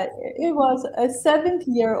 Okay. It was a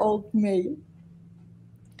 70-year-old male.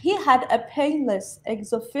 He had a painless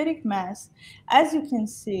exophytic mass, as you can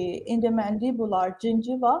see in the mandibular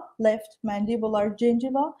gingiva, left mandibular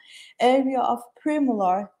gingiva, area of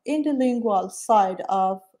premolar in the lingual side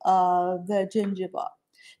of the gingiva.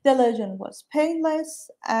 The lesion was painless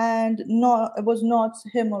and it was not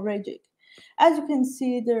hemorrhagic. As you can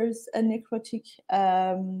see, there's a necrotic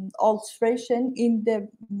ulceration in the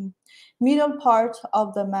middle part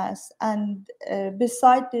of the mass, and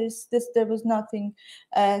beside this there was nothing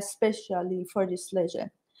especially for this lesion.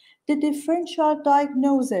 The differential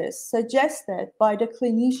diagnosis suggested by the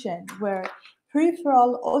clinician were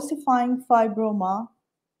peripheral ossifying fibroma,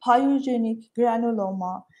 pyogenic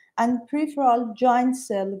granuloma, and peripheral giant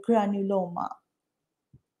cell granuloma.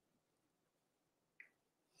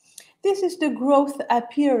 This is the growth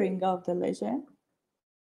appearing of the lesion.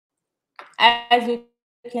 As you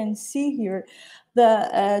can see here,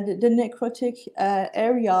 the necrotic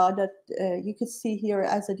area that you could see here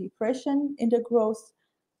as a depression in the growth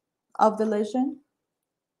of the lesion.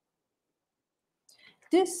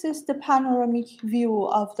 This is the panoramic view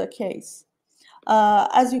of the case.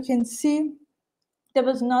 As you can see, there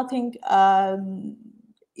was nothing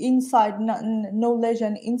inside, no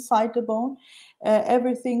lesion inside the bone.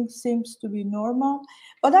 Everything seems to be normal.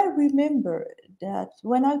 But I remember that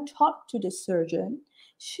when I talked to the surgeon,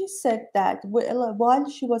 She said that while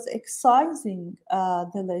she was excising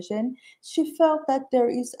the lesion, she felt that there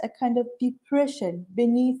is a kind of depression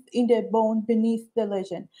in the bone beneath the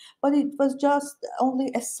lesion, but it was just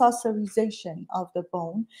only a suturization of the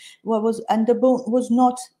bone, and the bone was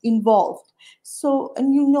not involved. So,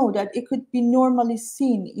 and you know that it could be normally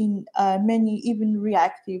seen in many even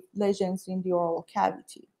reactive lesions in the oral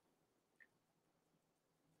cavity.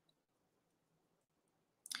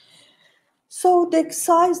 So they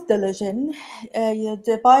excised the lesion.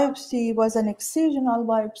 The biopsy was an excisional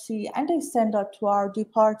biopsy, and they sent that to our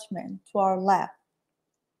department, to our lab.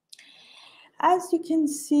 As you can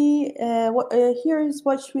see, here is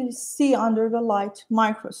what we see under the light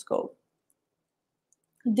microscope.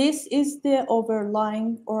 This is the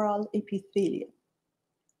overlying oral epithelium.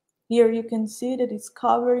 Here you can see that it's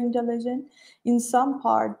covering the lesion. In some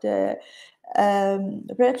part, the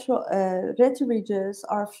retroridges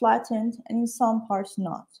are flattened, and in some parts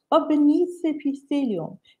not. But beneath the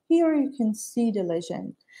epithelium, here you can see the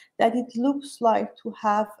lesion, that it looks like to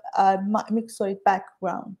have a myxoid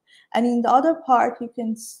background. And in the other part, you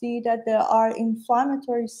can see that there are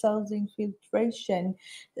inflammatory cells infiltration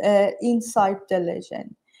inside the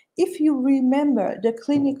lesion. If you remember the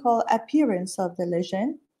clinical appearance of the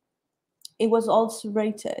lesion, it was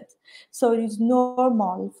ulcerated. So it is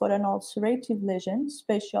normal for an ulcerative lesion,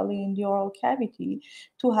 especially in the oral cavity,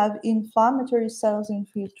 to have inflammatory cells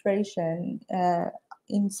infiltration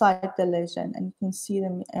inside the lesion, and you can see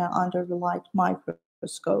them under the light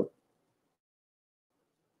microscope.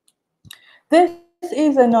 This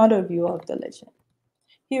is another view of the lesion.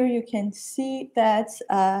 Here you can see that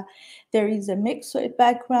there is a myxoid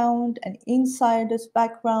background, and inside this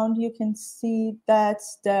background you can see that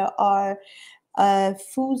there are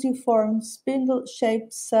fusiform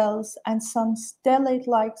spindle-shaped cells and some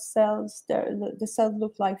stellate-like cells. The cells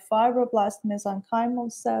look like fibroblast mesenchymal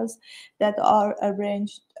cells that are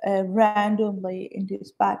arranged randomly in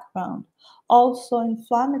this background. Also,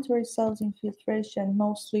 inflammatory cells infiltration,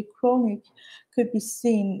 mostly chronic, could be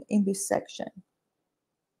seen in this section.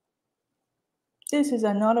 This is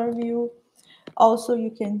another view. Also,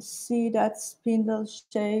 you can see that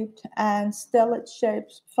spindle-shaped and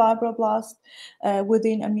stellate-shaped fibroblast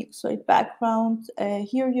within a myxoid background.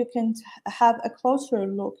 Here you can have a closer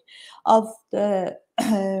look of the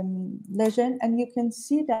lesion, and you can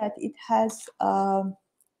see that it has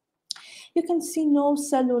you can see no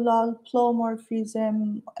cellular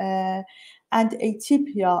pleomorphism and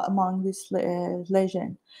atypia among this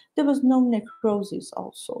lesion. There was no necrosis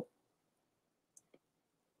also.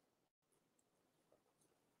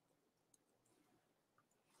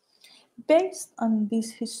 Based on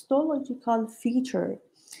this histological feature,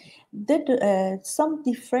 some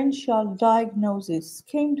differential diagnoses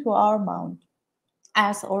came to our mind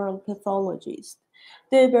as oral pathologists.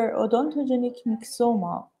 They were odontogenic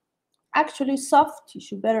myxoma, actually soft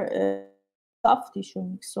tissue, soft tissue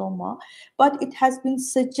myxoma, but it has been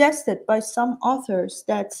suggested by some authors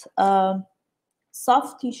that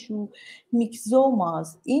soft tissue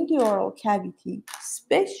myxomas in the oral cavity,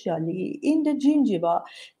 especially in the gingiva,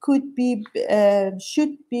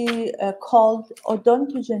 should be called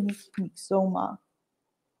odontogenic myxoma.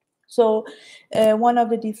 So one of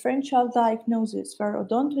the differential diagnoses for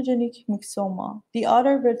odontogenic myxoma. The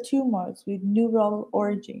other were tumors with neural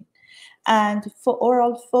origin, and for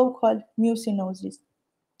oral focal mucinosis.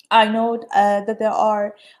 I know that there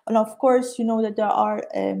are, and of course, you know that there are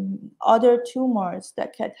other tumors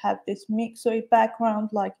that can have this myxoid background,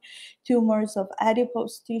 like tumors of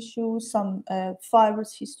adipose tissue, some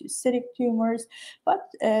fibrous histiocytic tumors,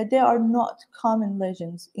 but they are not common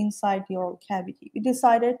lesions inside the oral cavity. We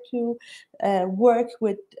decided to work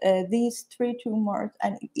with these three tumors,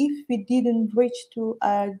 and if we didn't reach to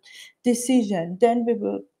a decision, then we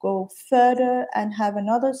will go further and have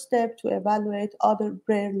another step to evaluate other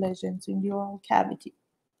rare lesions in the oral cavity.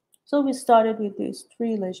 So we started with these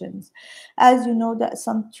three lesions. As you know, that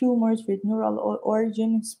some tumors with neural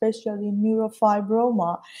origin, especially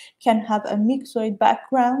neurofibroma, can have a myxoid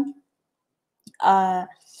background.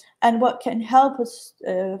 And what can help us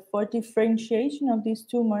for differentiation of these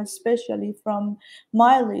tumors, especially from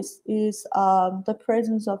myelin, is the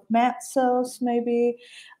presence of mast cells, maybe,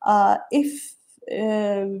 if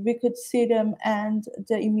we could see them, and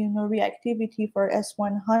the immunoreactivity for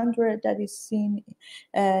S100 that is seen,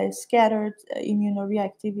 scattered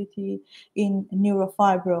immunoreactivity in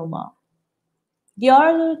neurofibroma. The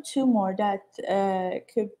other tumor that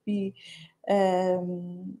could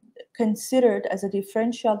considered as a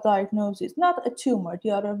differential diagnosis, not a tumor.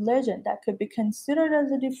 The other lesion that could be considered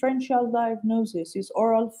as a differential diagnosis is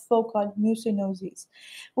oral focal mucinosis,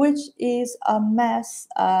 which is a mass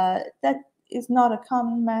that is not a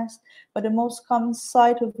common mass, but the most common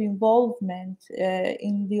site of involvement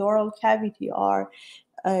in the oral cavity are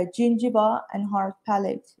gingiva and hard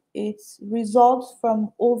palate. It results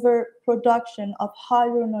from overproduction of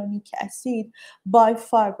hyaluronic acid by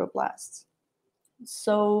fibroblasts.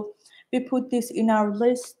 So we put this in our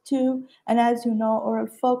list too. And as you know, oral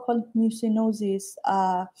focal mucinosis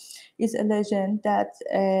is a lesion that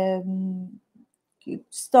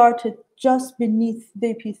started just beneath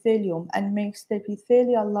the epithelium and makes the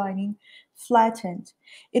epithelial lining flattened.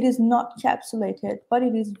 It is not capsulated, but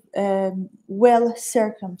it is well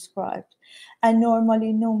circumscribed. And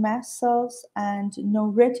normally no mast cells and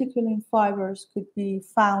no reticulin fibers could be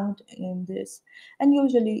found in this. And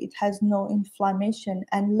usually it has no inflammation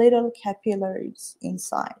and little capillaries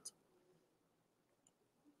inside.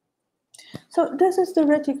 So this is the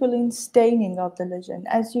reticulin staining of the lesion.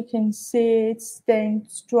 As you can see, it's stained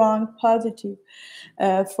strong positive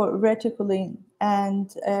for reticulin. And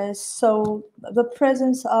so the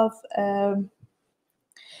presence of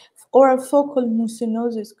oral focal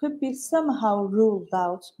mucinosis could be somehow ruled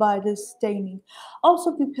out by this staining.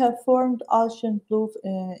 Also, we performed Austrian blue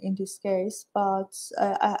in this case, but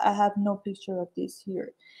I have no picture of this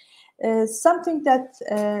here. Something that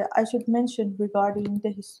I should mention regarding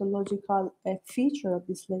the histological feature of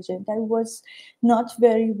this lesion, that was not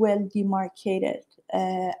very well demarcated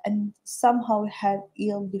and somehow had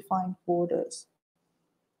ill-defined borders.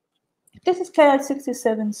 This is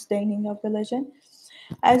Ki-67 staining of the lesion.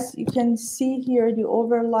 As you can see here, the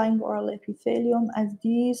overlying oral epithelium, as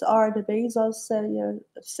these are the basal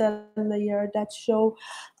cell layer that show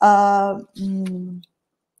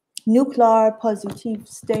nuclear positive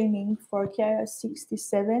staining for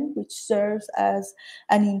Ki-67, which serves as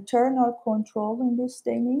an internal control in this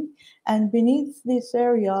staining. And beneath this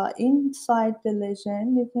area, inside the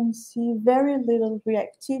lesion, you can see very little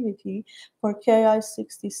reactivity for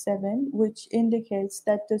Ki-67, which indicates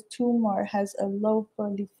that the tumor has a low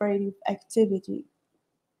proliferative activity.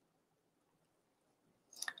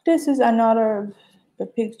 This is another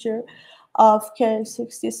picture of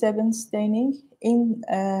Ki-67 staining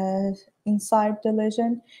inside the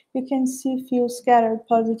lesion. You can see few scattered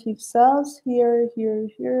positive cells here,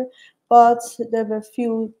 but there were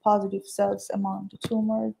few positive cells among the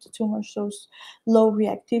tumor. The tumor shows low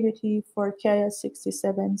reactivity for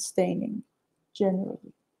Ki-67 staining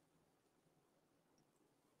generally.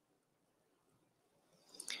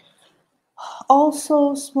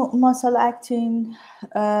 Also, smooth muscle actin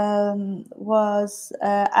was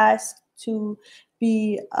asked to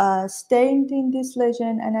be stained in this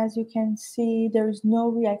lesion, and as you can see, there is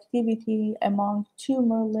no reactivity among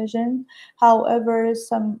tumor lesions. However,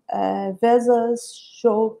 some vessels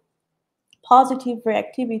show positive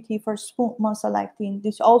reactivity for smooth muscle actin.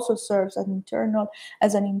 This also serves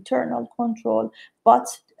as an internal control, but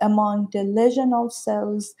among the lesional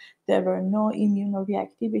cells, there were no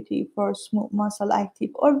immunoreactivity for smooth muscle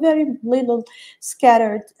actin, or very little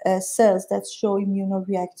scattered cells that show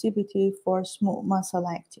immunoreactivity for smooth muscle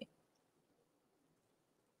actin.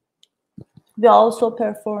 We also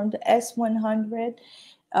performed S100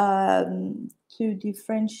 to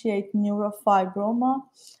differentiate neurofibroma.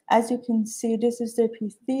 As you can see, this is the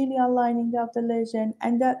epithelial lining of the lesion,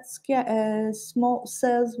 and that small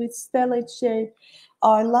cells with stellate shape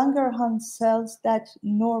are Langerhans cells that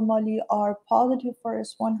normally are positive for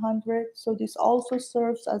S100. So this also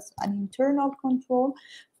serves as an internal control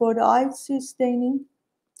for the IHC staining.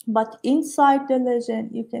 But inside the lesion,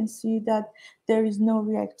 you can see that there is no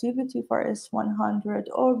reactivity for S100,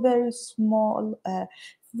 or very small,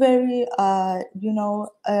 very,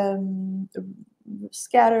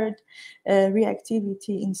 scattered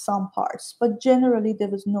reactivity in some parts. But generally, there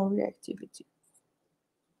was no reactivity.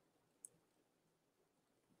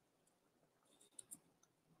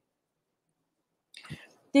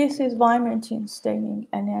 This is vimentin staining,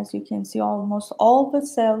 and as you can see, almost all the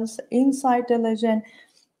cells inside the lesion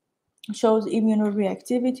shows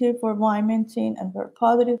immunoreactivity for vimentin and were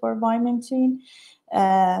positive for vimentin,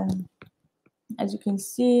 as you can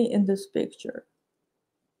see in this picture.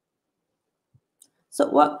 So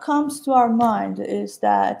what comes to our mind is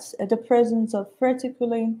that the presence of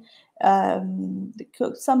reticulin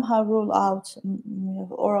could somehow rule out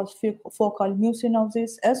oral focal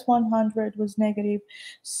mucinosis. S100 was negative,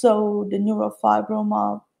 so the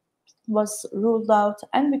neurofibroma was ruled out,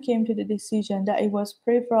 and we came to the decision that it was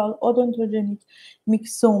peripheral odontogenic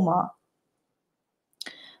myxoma.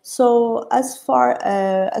 So as far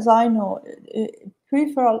as I know,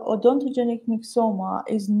 peripheral odontogenic myxoma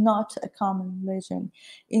is not a common lesion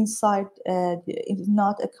inside, it is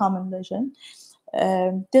not a common lesion.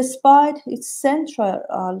 Despite its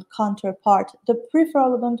central counterpart, the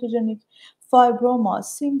peripheral odontogenic fibroma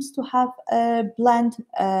seems to have a bland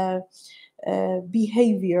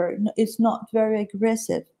behavior. It's not very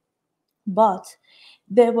aggressive, but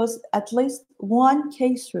there was at least one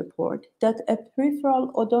case report that a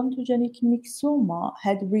peripheral odontogenic myxoma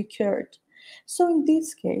had recurred. So in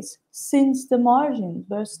this case, since the margins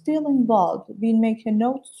were still involved, we make a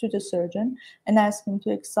note to the surgeon and ask him to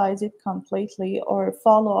excise it completely or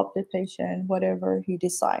follow up the patient, whatever he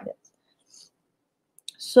decided.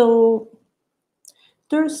 So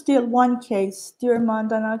there's still one case, dear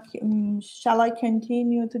Mandana. Shall I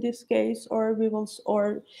continue to this case, or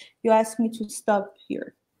or you ask me to stop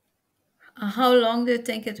here? How long do you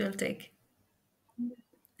think it will take?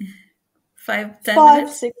 5, 10 5,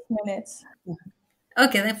 minutes? 6 minutes.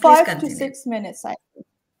 Okay, then please 5 to continue. 6 minutes, I think.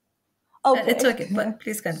 Okay. It's okay, but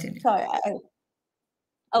please continue. Sorry.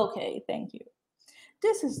 Okay, thank you.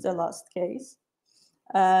 This is the last case.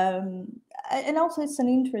 And also it's an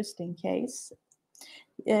interesting case.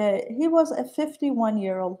 He was a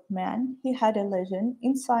 51-year-old man. He had a lesion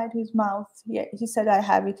inside his mouth. He said, I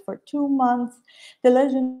have it for 2 months. The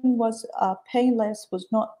lesion was painless, was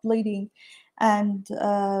not bleeding. And,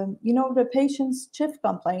 the patient's chief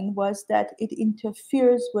complaint was that it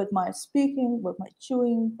interferes with my speaking, with my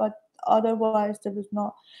chewing, but otherwise there was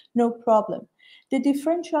no problem. The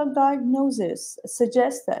differential diagnosis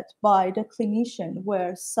suggested by the clinician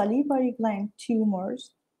were salivary gland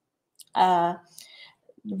tumors,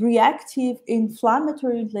 reactive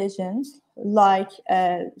inflammatory lesions like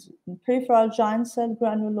peripheral giant cell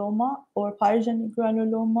granuloma or pyogenic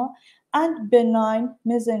granuloma, and benign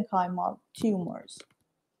mesenchymal tumors.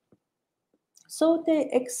 So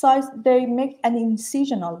they make an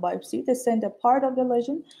incisional biopsy. They send a part of the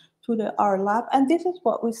lesion to our lab, and this is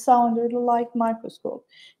what we saw under the light microscope.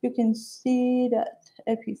 You can see that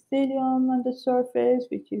epithelium on the surface,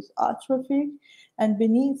 which is atrophic, and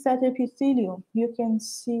beneath that epithelium, you can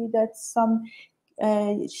see that some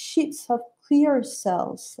sheets of clear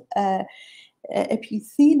cells,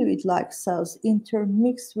 epithelioid-like cells,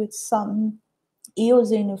 intermixed with some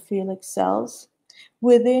eosinophilic cells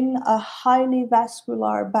within a highly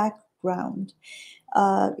vascular background.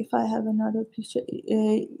 If I have another picture,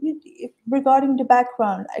 regarding the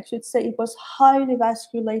background, I should say it was highly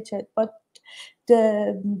vasculated, but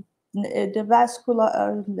the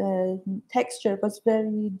vascular texture was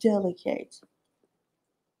very delicate.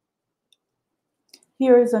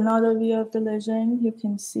 Here is another view of the lesion. You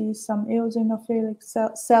can see some eosinophilic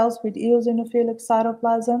cells with eosinophilic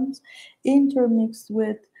cytoplasms intermixed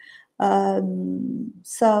with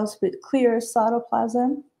cells with clear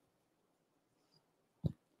cytoplasm.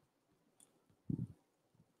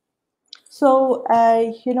 So,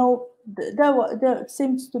 there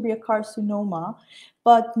seems to be a carcinoma,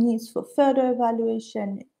 but needs for further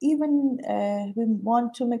evaluation. Even we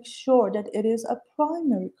want to make sure that it is a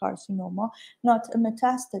primary carcinoma, not a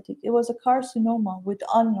metastatic. It was a carcinoma with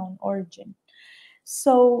unknown origin.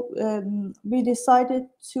 So we decided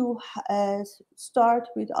to start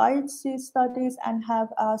with IHC studies and have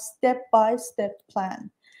a step-by-step plan.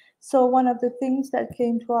 So one of the things that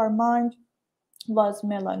came to our mind was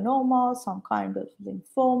melanoma, some kind of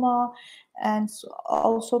lymphoma, and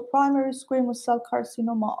also primary squamous cell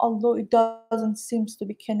carcinoma, although it doesn't seem to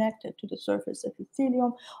be connected to the surface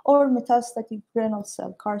epithelium, or metastatic renal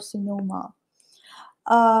cell carcinoma.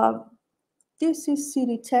 This is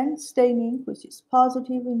CD10 staining, which is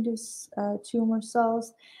positive in these tumor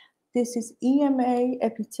cells. This is EMA,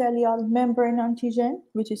 epithelial membrane antigen,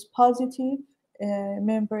 which is positive.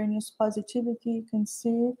 Membranous positivity you can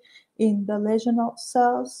see in the lesional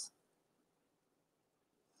cells.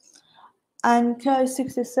 And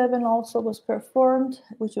Ki-67 also was performed,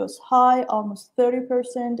 which was high, almost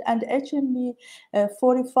 30%, and HMB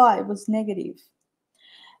 45 was negative.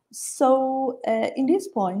 So in this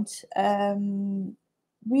point,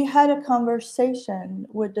 we had a conversation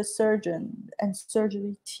with the surgeon and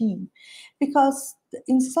surgery team, because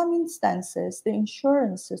in some instances, the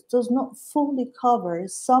insurances does not fully cover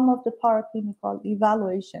some of the paraclinical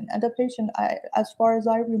evaluation, and the patient, as far as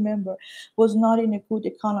I remember, was not in a good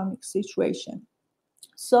economic situation.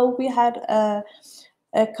 So we had a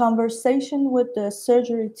conversation with the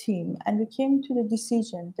surgery team, and we came to the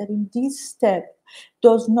decision that in this step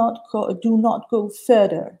do not go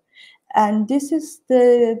further. And this is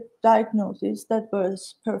the diagnosis that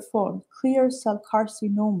was performed: clear cell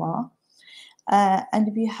carcinoma.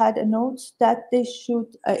 And we had a note that they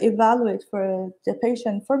should evaluate for the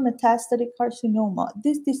patient for metastatic carcinoma.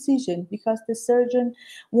 This decision, because the surgeon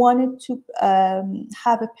wanted to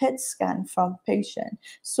have a PET scan from patient.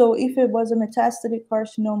 So if it was a metastatic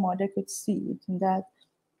carcinoma, they could see it in that.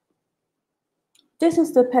 This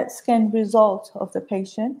is the PET scan result of the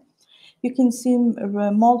patient. You can see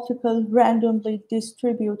multiple randomly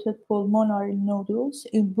distributed pulmonary nodules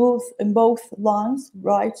in both lungs,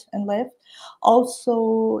 right and left.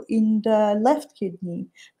 Also in the left kidney,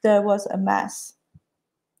 there was a mass,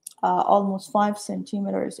 almost 5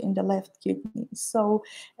 centimeters in the left kidney. So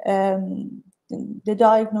the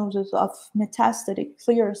diagnosis of metastatic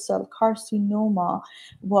clear cell carcinoma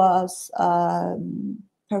was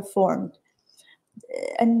performed.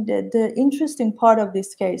 And the interesting part of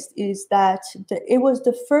this case is that it was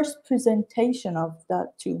the first presentation of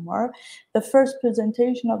that tumor. The first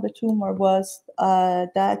presentation of the tumor was the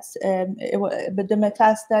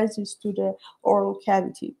metastasis to the oral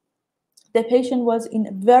cavity. The patient was in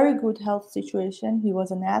a very good health situation. He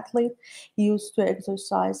was an athlete. He used to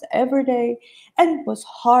exercise every day, and it was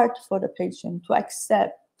hard for the patient to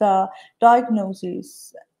accept the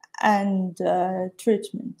diagnosis and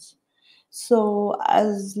treatment. So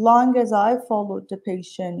as long as I followed the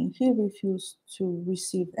patient, he refused to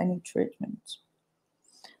receive any treatment.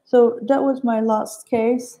 So that was my last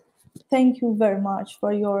case. Thank you very much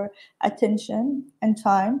for your attention and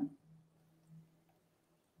time.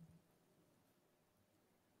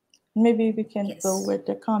 Maybe we can go with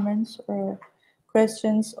the comments or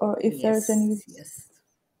questions, or if there's any. Yes.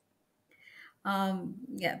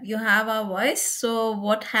 Yeah, you have our voice. So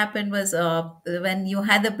what happened was when you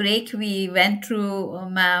had the break, we went through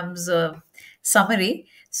ma'am's summary.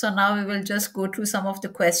 So now we will just go through some of the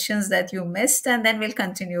questions that you missed, and then we'll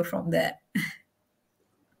continue from there.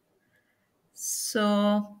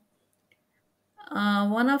 So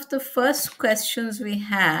one of the first questions we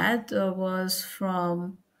had was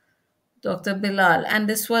from Dr. Bilal, and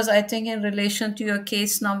this was, I think, in relation to your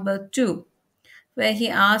case number 2, where he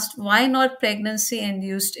asked, why not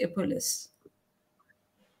pregnancy-induced epulis?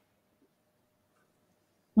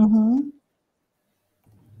 Mm-hmm.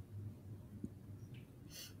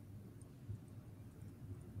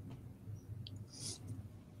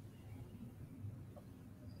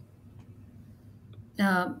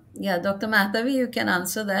 Yeah, Dr. Mahdavi, you can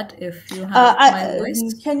answer that if you have my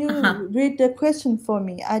voice. Can you read the question for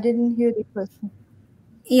me? I didn't hear the question.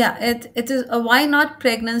 Yeah, it is a why not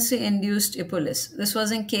pregnancy-induced epulis. This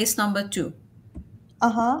was in case number 2.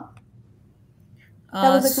 Uh-huh. That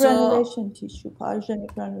was a So, granulation tissue,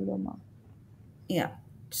 pyogenic granuloma. yeah.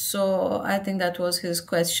 So I think that was his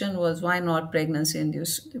question, was why not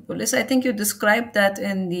pregnancy-induced epulis? I think you described that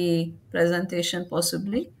in the presentation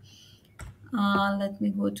possibly. Let me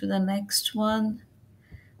go to the next one.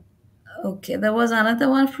 Okay, there was another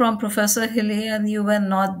one from Professor Hilly, and you were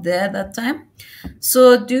not there that time.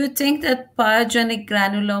 So, do you think that pyogenic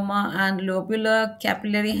granuloma and lobular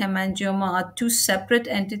capillary hemangioma are two separate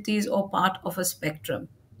entities or part of a spectrum?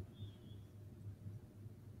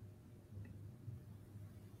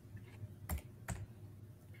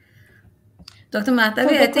 Dr. So Mahdavi,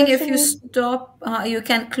 the I think if question you is, stop, you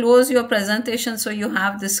can close your presentation so you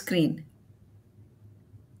have the screen,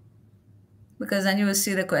 because then you will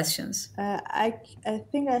see the questions. I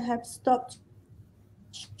think I have stopped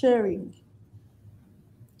sharing.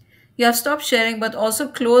 You have stopped sharing, but also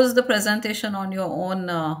close the presentation on your own.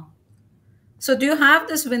 So, do you have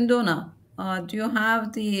this window now? Do you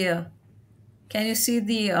have the, can you see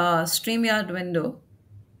the StreamYard window?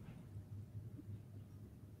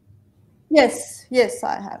 Yes, yes,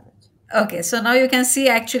 I have it. Okay, so now you can see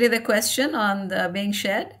actually the question on the being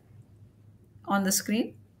shared on the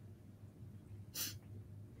screen.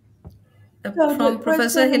 So the From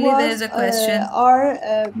Professor question Hilly, there is was, a question.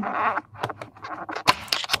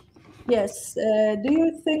 yes, do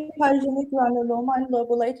you think pyogenic granuloma and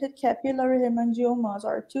lobulated capillary hemangiomas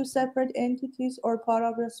are two separate entities or part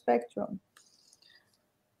of the spectrum?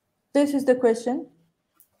 This is the question.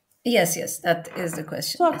 Yes, that is the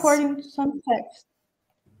question. So Yes.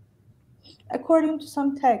 according to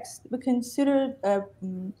some text, we consider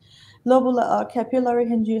lobular capillary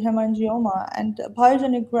hemangioma and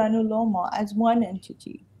pyogenic granuloma as one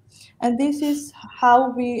entity. And this is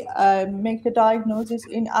how we make the diagnosis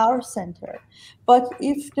in our center. But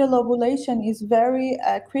if the lobulation is very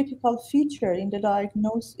critical feature in the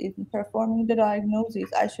diagnosis, in performing the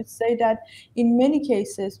diagnosis, I should say that in many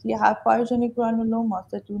cases we have pyogenic granulomas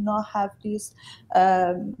that do not have this,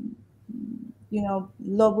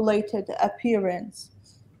 lobulated appearance.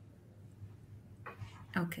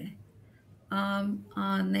 Okay.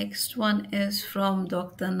 Our next one is from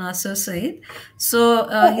Dr. Nasser Said. So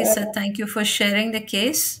he said, thank you for sharing the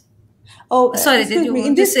case. Oh, Sorry, did excuse you me. In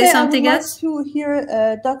want to this say case, I would something like else? to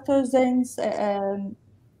hear Dr. Zain's and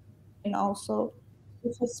also,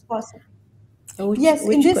 if it's possible. Yes, in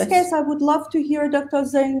Which this case, question? I would love to hear Dr.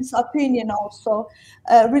 Zain's opinion also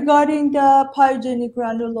regarding the pyogenic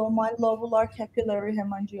granuloma and lobular capillary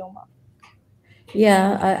hemangioma.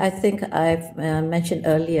 Yeah, I think I've mentioned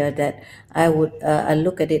earlier that I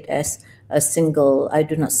look at it as a single. I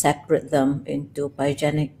do not separate them into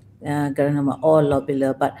pyogenic granuloma or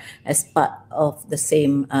lobular, but as part of the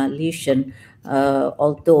same lesion.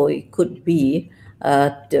 Although it could be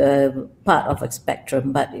part of a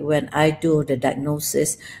spectrum, but when I do the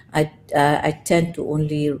diagnosis, I tend to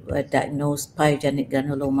only diagnose pyogenic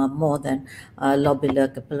granuloma more than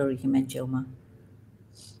lobular capillary hemangioma.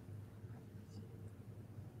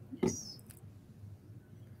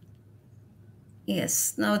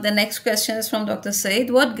 Yes. Now the next question is from Dr. Said.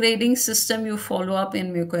 What grading system you follow up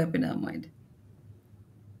in mucoepidermoid?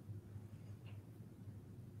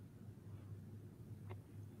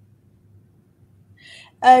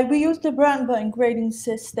 We use the Brandwein grading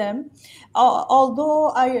system,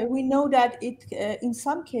 although we know that it, in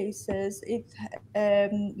some cases,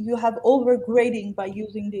 you have overgrading by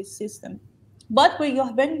using this system. But when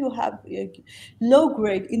you have low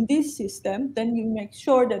grade in this system, then you make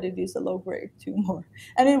sure that it is a low grade tumor,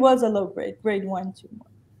 and it was a low grade 1 tumor.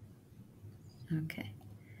 Okay.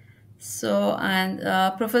 So, and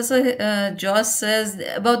Professor Josh says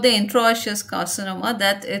about the intraosseous carcinoma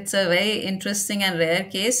that it's a very interesting and rare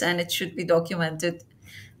case and it should be documented.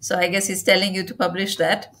 So, I guess he's telling you to publish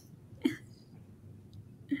that.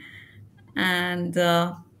 And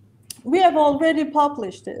We have already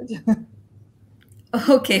published it.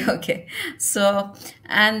 okay, okay. So,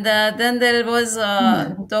 and then there was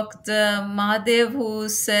Dr. Mahadev who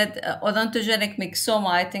said odontogenic myxoma.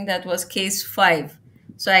 I think that was case 5.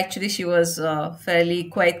 So, actually, she was fairly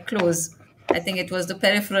quite close. I think it was the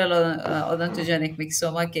peripheral odontogenic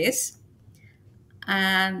myxoma case.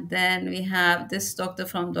 And then we have this doctor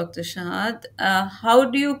from Dr. Shahad. How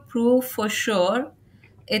do you prove for sure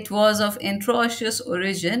it was of intraosseous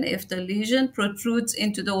origin if the lesion protrudes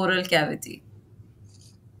into the oral cavity?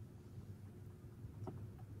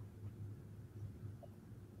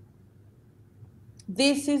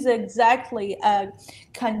 This is exactly a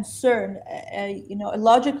concern, a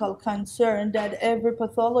logical concern that every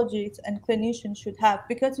pathologist and clinician should have,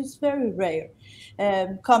 because it's very rare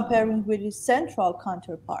comparing with its central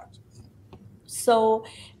counterpart. So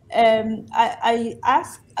I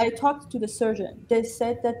talked to the surgeon. They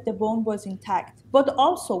said that the bone was intact. But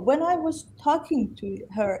also, when I was talking to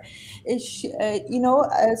her,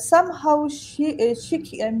 somehow she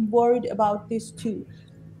became worried about this too.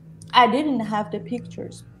 I didn't have the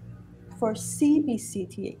pictures for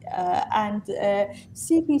CBCT, and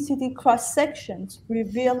CBCT cross sections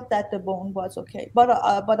revealed that the bone was okay. But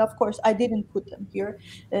of course, I didn't put them here,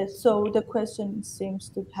 so the question seems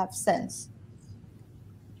to have sense.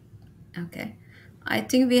 Okay. I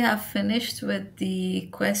think we have finished with the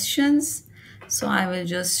questions. So I will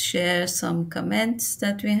just share some comments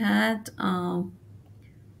that we had.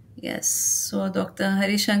 Yes. So Dr.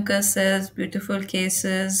 Harishankar says, beautiful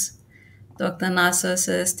cases. Dr. Nasser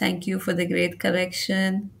says, thank you for the great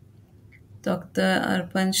correction. Dr.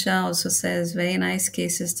 Arpan Shah also says, very nice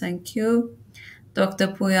cases, thank you. Dr.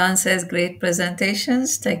 Puyan says, great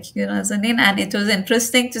presentations. Thank you, Nazanin. And it was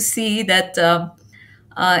interesting to see that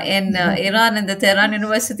in Iran, in the Tehran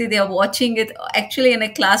University, they are watching it actually in a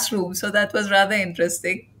classroom. So that was rather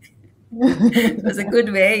interesting. It was a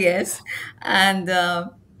good way, yes. And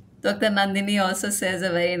Dr. Nandini also says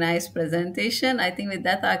a very nice presentation. I think with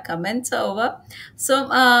that, our comments are over. So,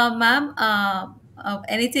 ma'am,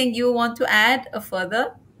 anything you want to add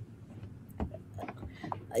further?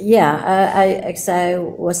 Yeah, as I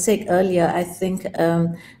was saying earlier, I think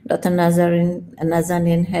Dr.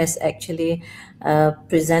 Nazanin has actually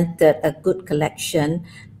presented a good collection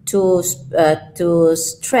to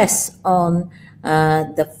stress on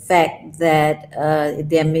the fact that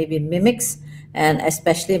there may be mimics, and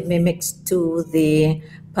especially mimics to the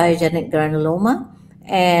pyogenic granuloma,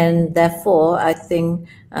 and therefore I think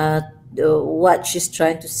what she's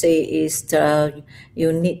trying to say is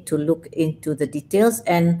you need to look into the details,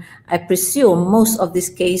 and I presume most of these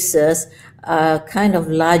cases are kind of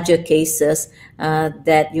larger cases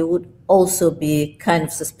that you would also be kind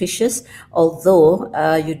of suspicious, although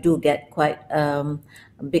you do get quite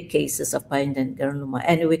big cases of pyogenic granuloma.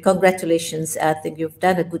 Anyway, congratulations. I think you've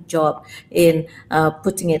done a good job in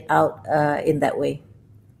putting it out in that way.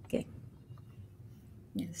 Okay.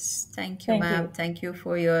 Yes, thank you, Thank ma'am. you. Thank you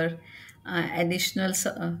for your additional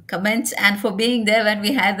comments and for being there when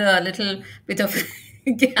we had a little bit of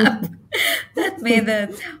gap. That made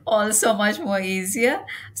it all so much more easier.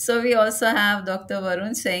 So we also have Dr.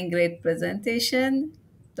 Varun saying great presentation.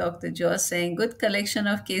 Dr. Josh saying good collection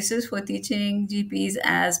of cases for teaching GPs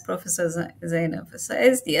as Professor Zain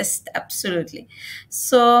emphasized. Yes, absolutely.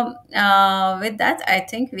 So with that, I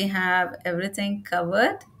think we have everything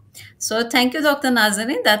covered. So thank you, Dr.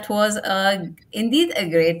 Nazanin. That was indeed a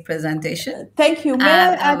great presentation Thank you. May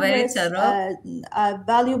and I a very address thorough. a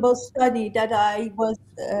valuable study that I was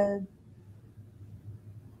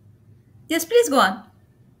Yes, please go on.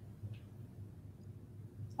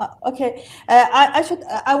 okay.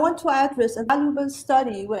 I want to address a valuable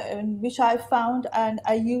study which I found and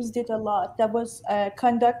I used it a lot. That was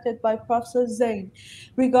conducted by Professor Zain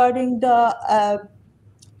regarding the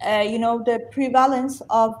prevalence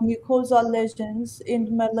of mucosal lesions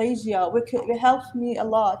in Malaysia, which helped me a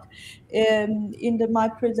lot my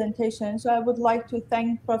presentation. So I would like to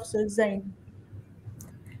thank Professor Zain.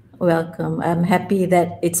 Welcome. I'm happy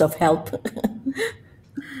that it's of help.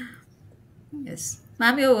 Yes.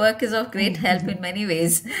 Ma'am, your work is of great help in many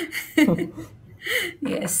ways.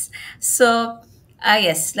 Yes. So,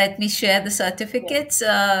 yes, let me share the Yes, certificates.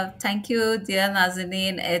 Thank you, dear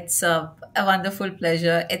Nazanin. It's a wonderful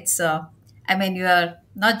pleasure. I mean, you are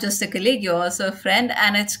not just a colleague, you're also a friend,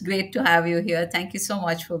 and it's great to have you here. Thank you so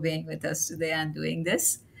much for being with us today and doing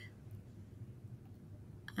this.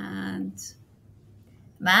 And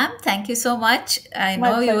ma'am, thank you so much. I my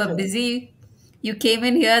know you were pleasure. busy. You came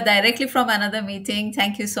in here directly from another meeting.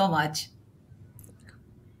 Thank you so much.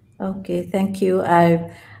 Okay, thank you. I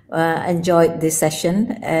enjoyed this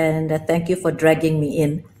session and thank you for dragging me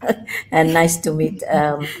in. And nice to meet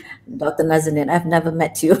Dr. Nazanin. I've never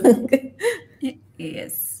met you.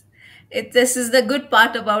 Yes. This is the good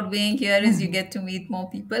part about being here is you get to meet more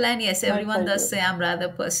people. And yes, My everyone does pleasure. say I'm rather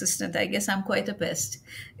persistent. I guess I'm quite a pest.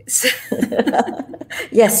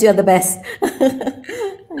 Yes, you're the best.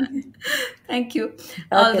 Thank you. Okay,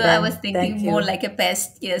 Although I was then. thinking Thank more you. like a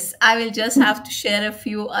pest. Yes, I will just have to share a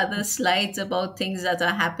few other slides about things that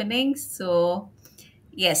are happening. So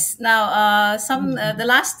yes. Now, the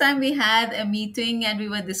last time we had a meeting and we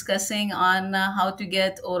were discussing on how to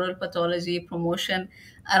get oral pathology promotion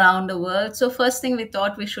around the world. So first thing we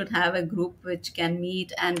thought we should have a group which can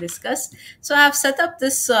meet and discuss. So I've set up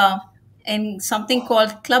this in something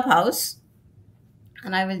called Clubhouse,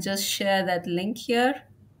 and I will just share that link here.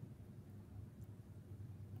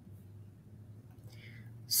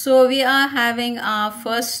 So we are having our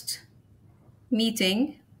first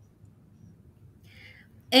meeting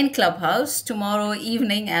in Clubhouse tomorrow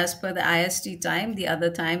evening as per the IST time. The other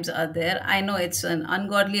times are there. I know it's an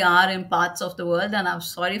ungodly hour in parts of the world, and I'm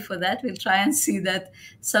sorry for that. We'll try and see that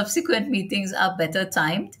subsequent meetings are better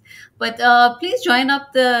timed. But please join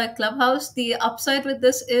up the Clubhouse. The upside with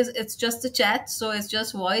this is it's just a chat, so it's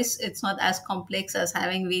just voice. It's not as complex as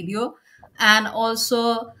having video. And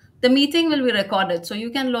also, the meeting will be recorded, so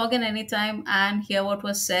you can log in anytime and hear what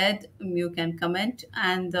was said. You can comment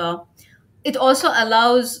and it also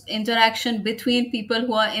allows interaction between people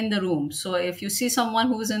who are in the room. So if you see someone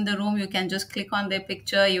who's in the room, you can just click on their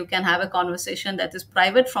picture. You can have a conversation that is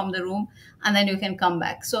private from the room, and then you can come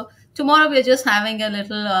back. So tomorrow we're just having a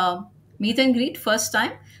little meet and greet first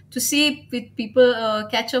time to see with people,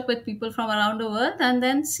 catch up with people from around the world, and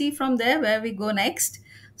then see from there where we go next.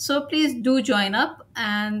 So please do join up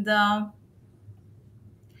and.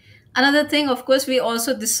 Another thing, of course, we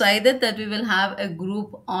also decided that we will have a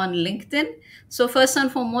group on LinkedIn. So, first and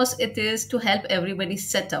foremost, it is to help everybody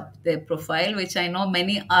set up their profile, which I know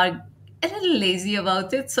many are a little lazy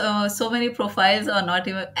about it. So many profiles are not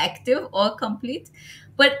even active or complete.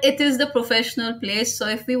 But it is the professional place. So,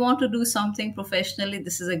 if we want to do something professionally,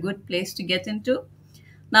 this is a good place to get into.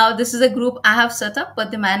 Now, this is a group I have set up,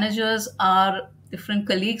 but the managers are different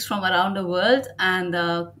colleagues from around the world, and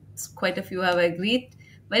quite a few have agreed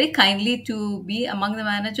very kindly to be among the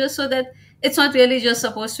managers so that it's not really just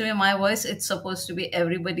supposed to be my voice, it's supposed to be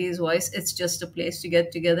everybody's voice. It's just a place to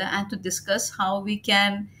get together and to discuss how we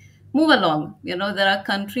can move along. You know, there are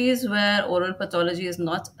countries where oral pathology is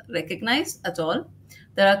not recognized at all.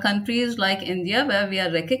 There are countries like India where we are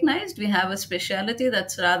recognized. We have a specialty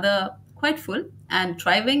that's rather quite full and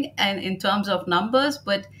thriving and in terms of numbers,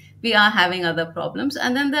 but we are having other problems.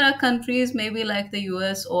 And then there are countries maybe like the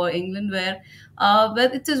US or England where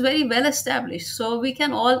it is very well established. So we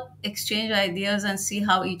can all exchange ideas and see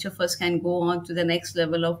how each of us can go on to the next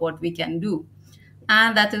level of what we can do.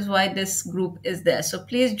 And that is why this group is there. So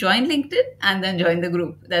please join LinkedIn and then join the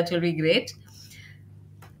group. That will be great.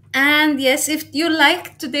 And yes, if you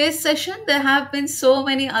like today's session, there have been so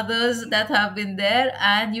many others that have been there,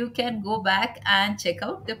 and you can go back and check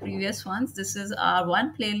out the previous ones. This is our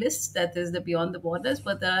one playlist, that is the Beyond the Borders,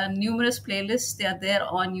 but there are numerous playlists. They are there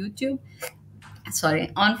on YouTube.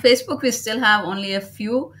 Sorry, on Facebook, we still have only a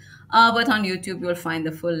few, but on YouTube, you'll find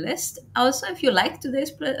the full list. Also, if you like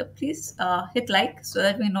today's, please hit like so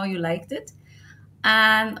that we know you liked it.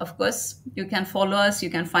 And of course, you can follow us.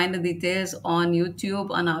 You can find the details on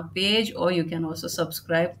YouTube on our page, or you can also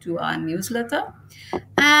subscribe to our newsletter.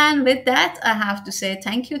 And with that, I have to say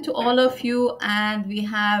thank you to all of you. And we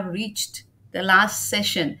have reached the last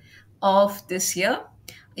session of this year.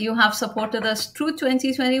 You have supported us through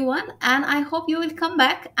 2021, and I hope you will come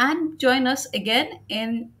back and join us again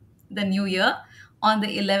in the new year on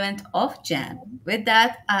the 11th of Jan. With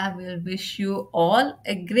that, I will wish you all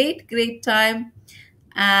a great, great time.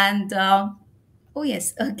 And oh,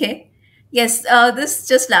 yes, okay. Yes, this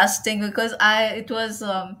just last thing, because it was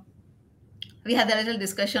we had a little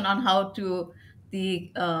discussion on how to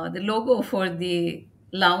the logo for the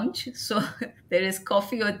lounge. So there is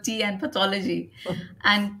coffee or tea and pathology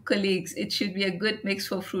and colleagues. It should be a good mix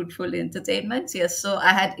for fruitful entertainments. Yes, so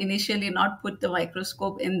I had initially not put the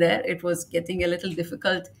microscope in there. It was getting a little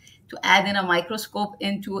difficult to add in a microscope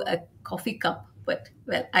into a coffee cup, but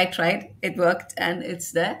well, I tried. It worked, and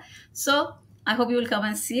it's there. So I hope you will come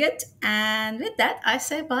and see it. And with that, I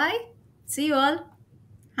say bye. See you all.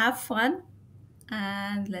 Have fun.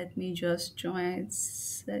 And let me just join.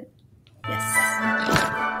 Yes.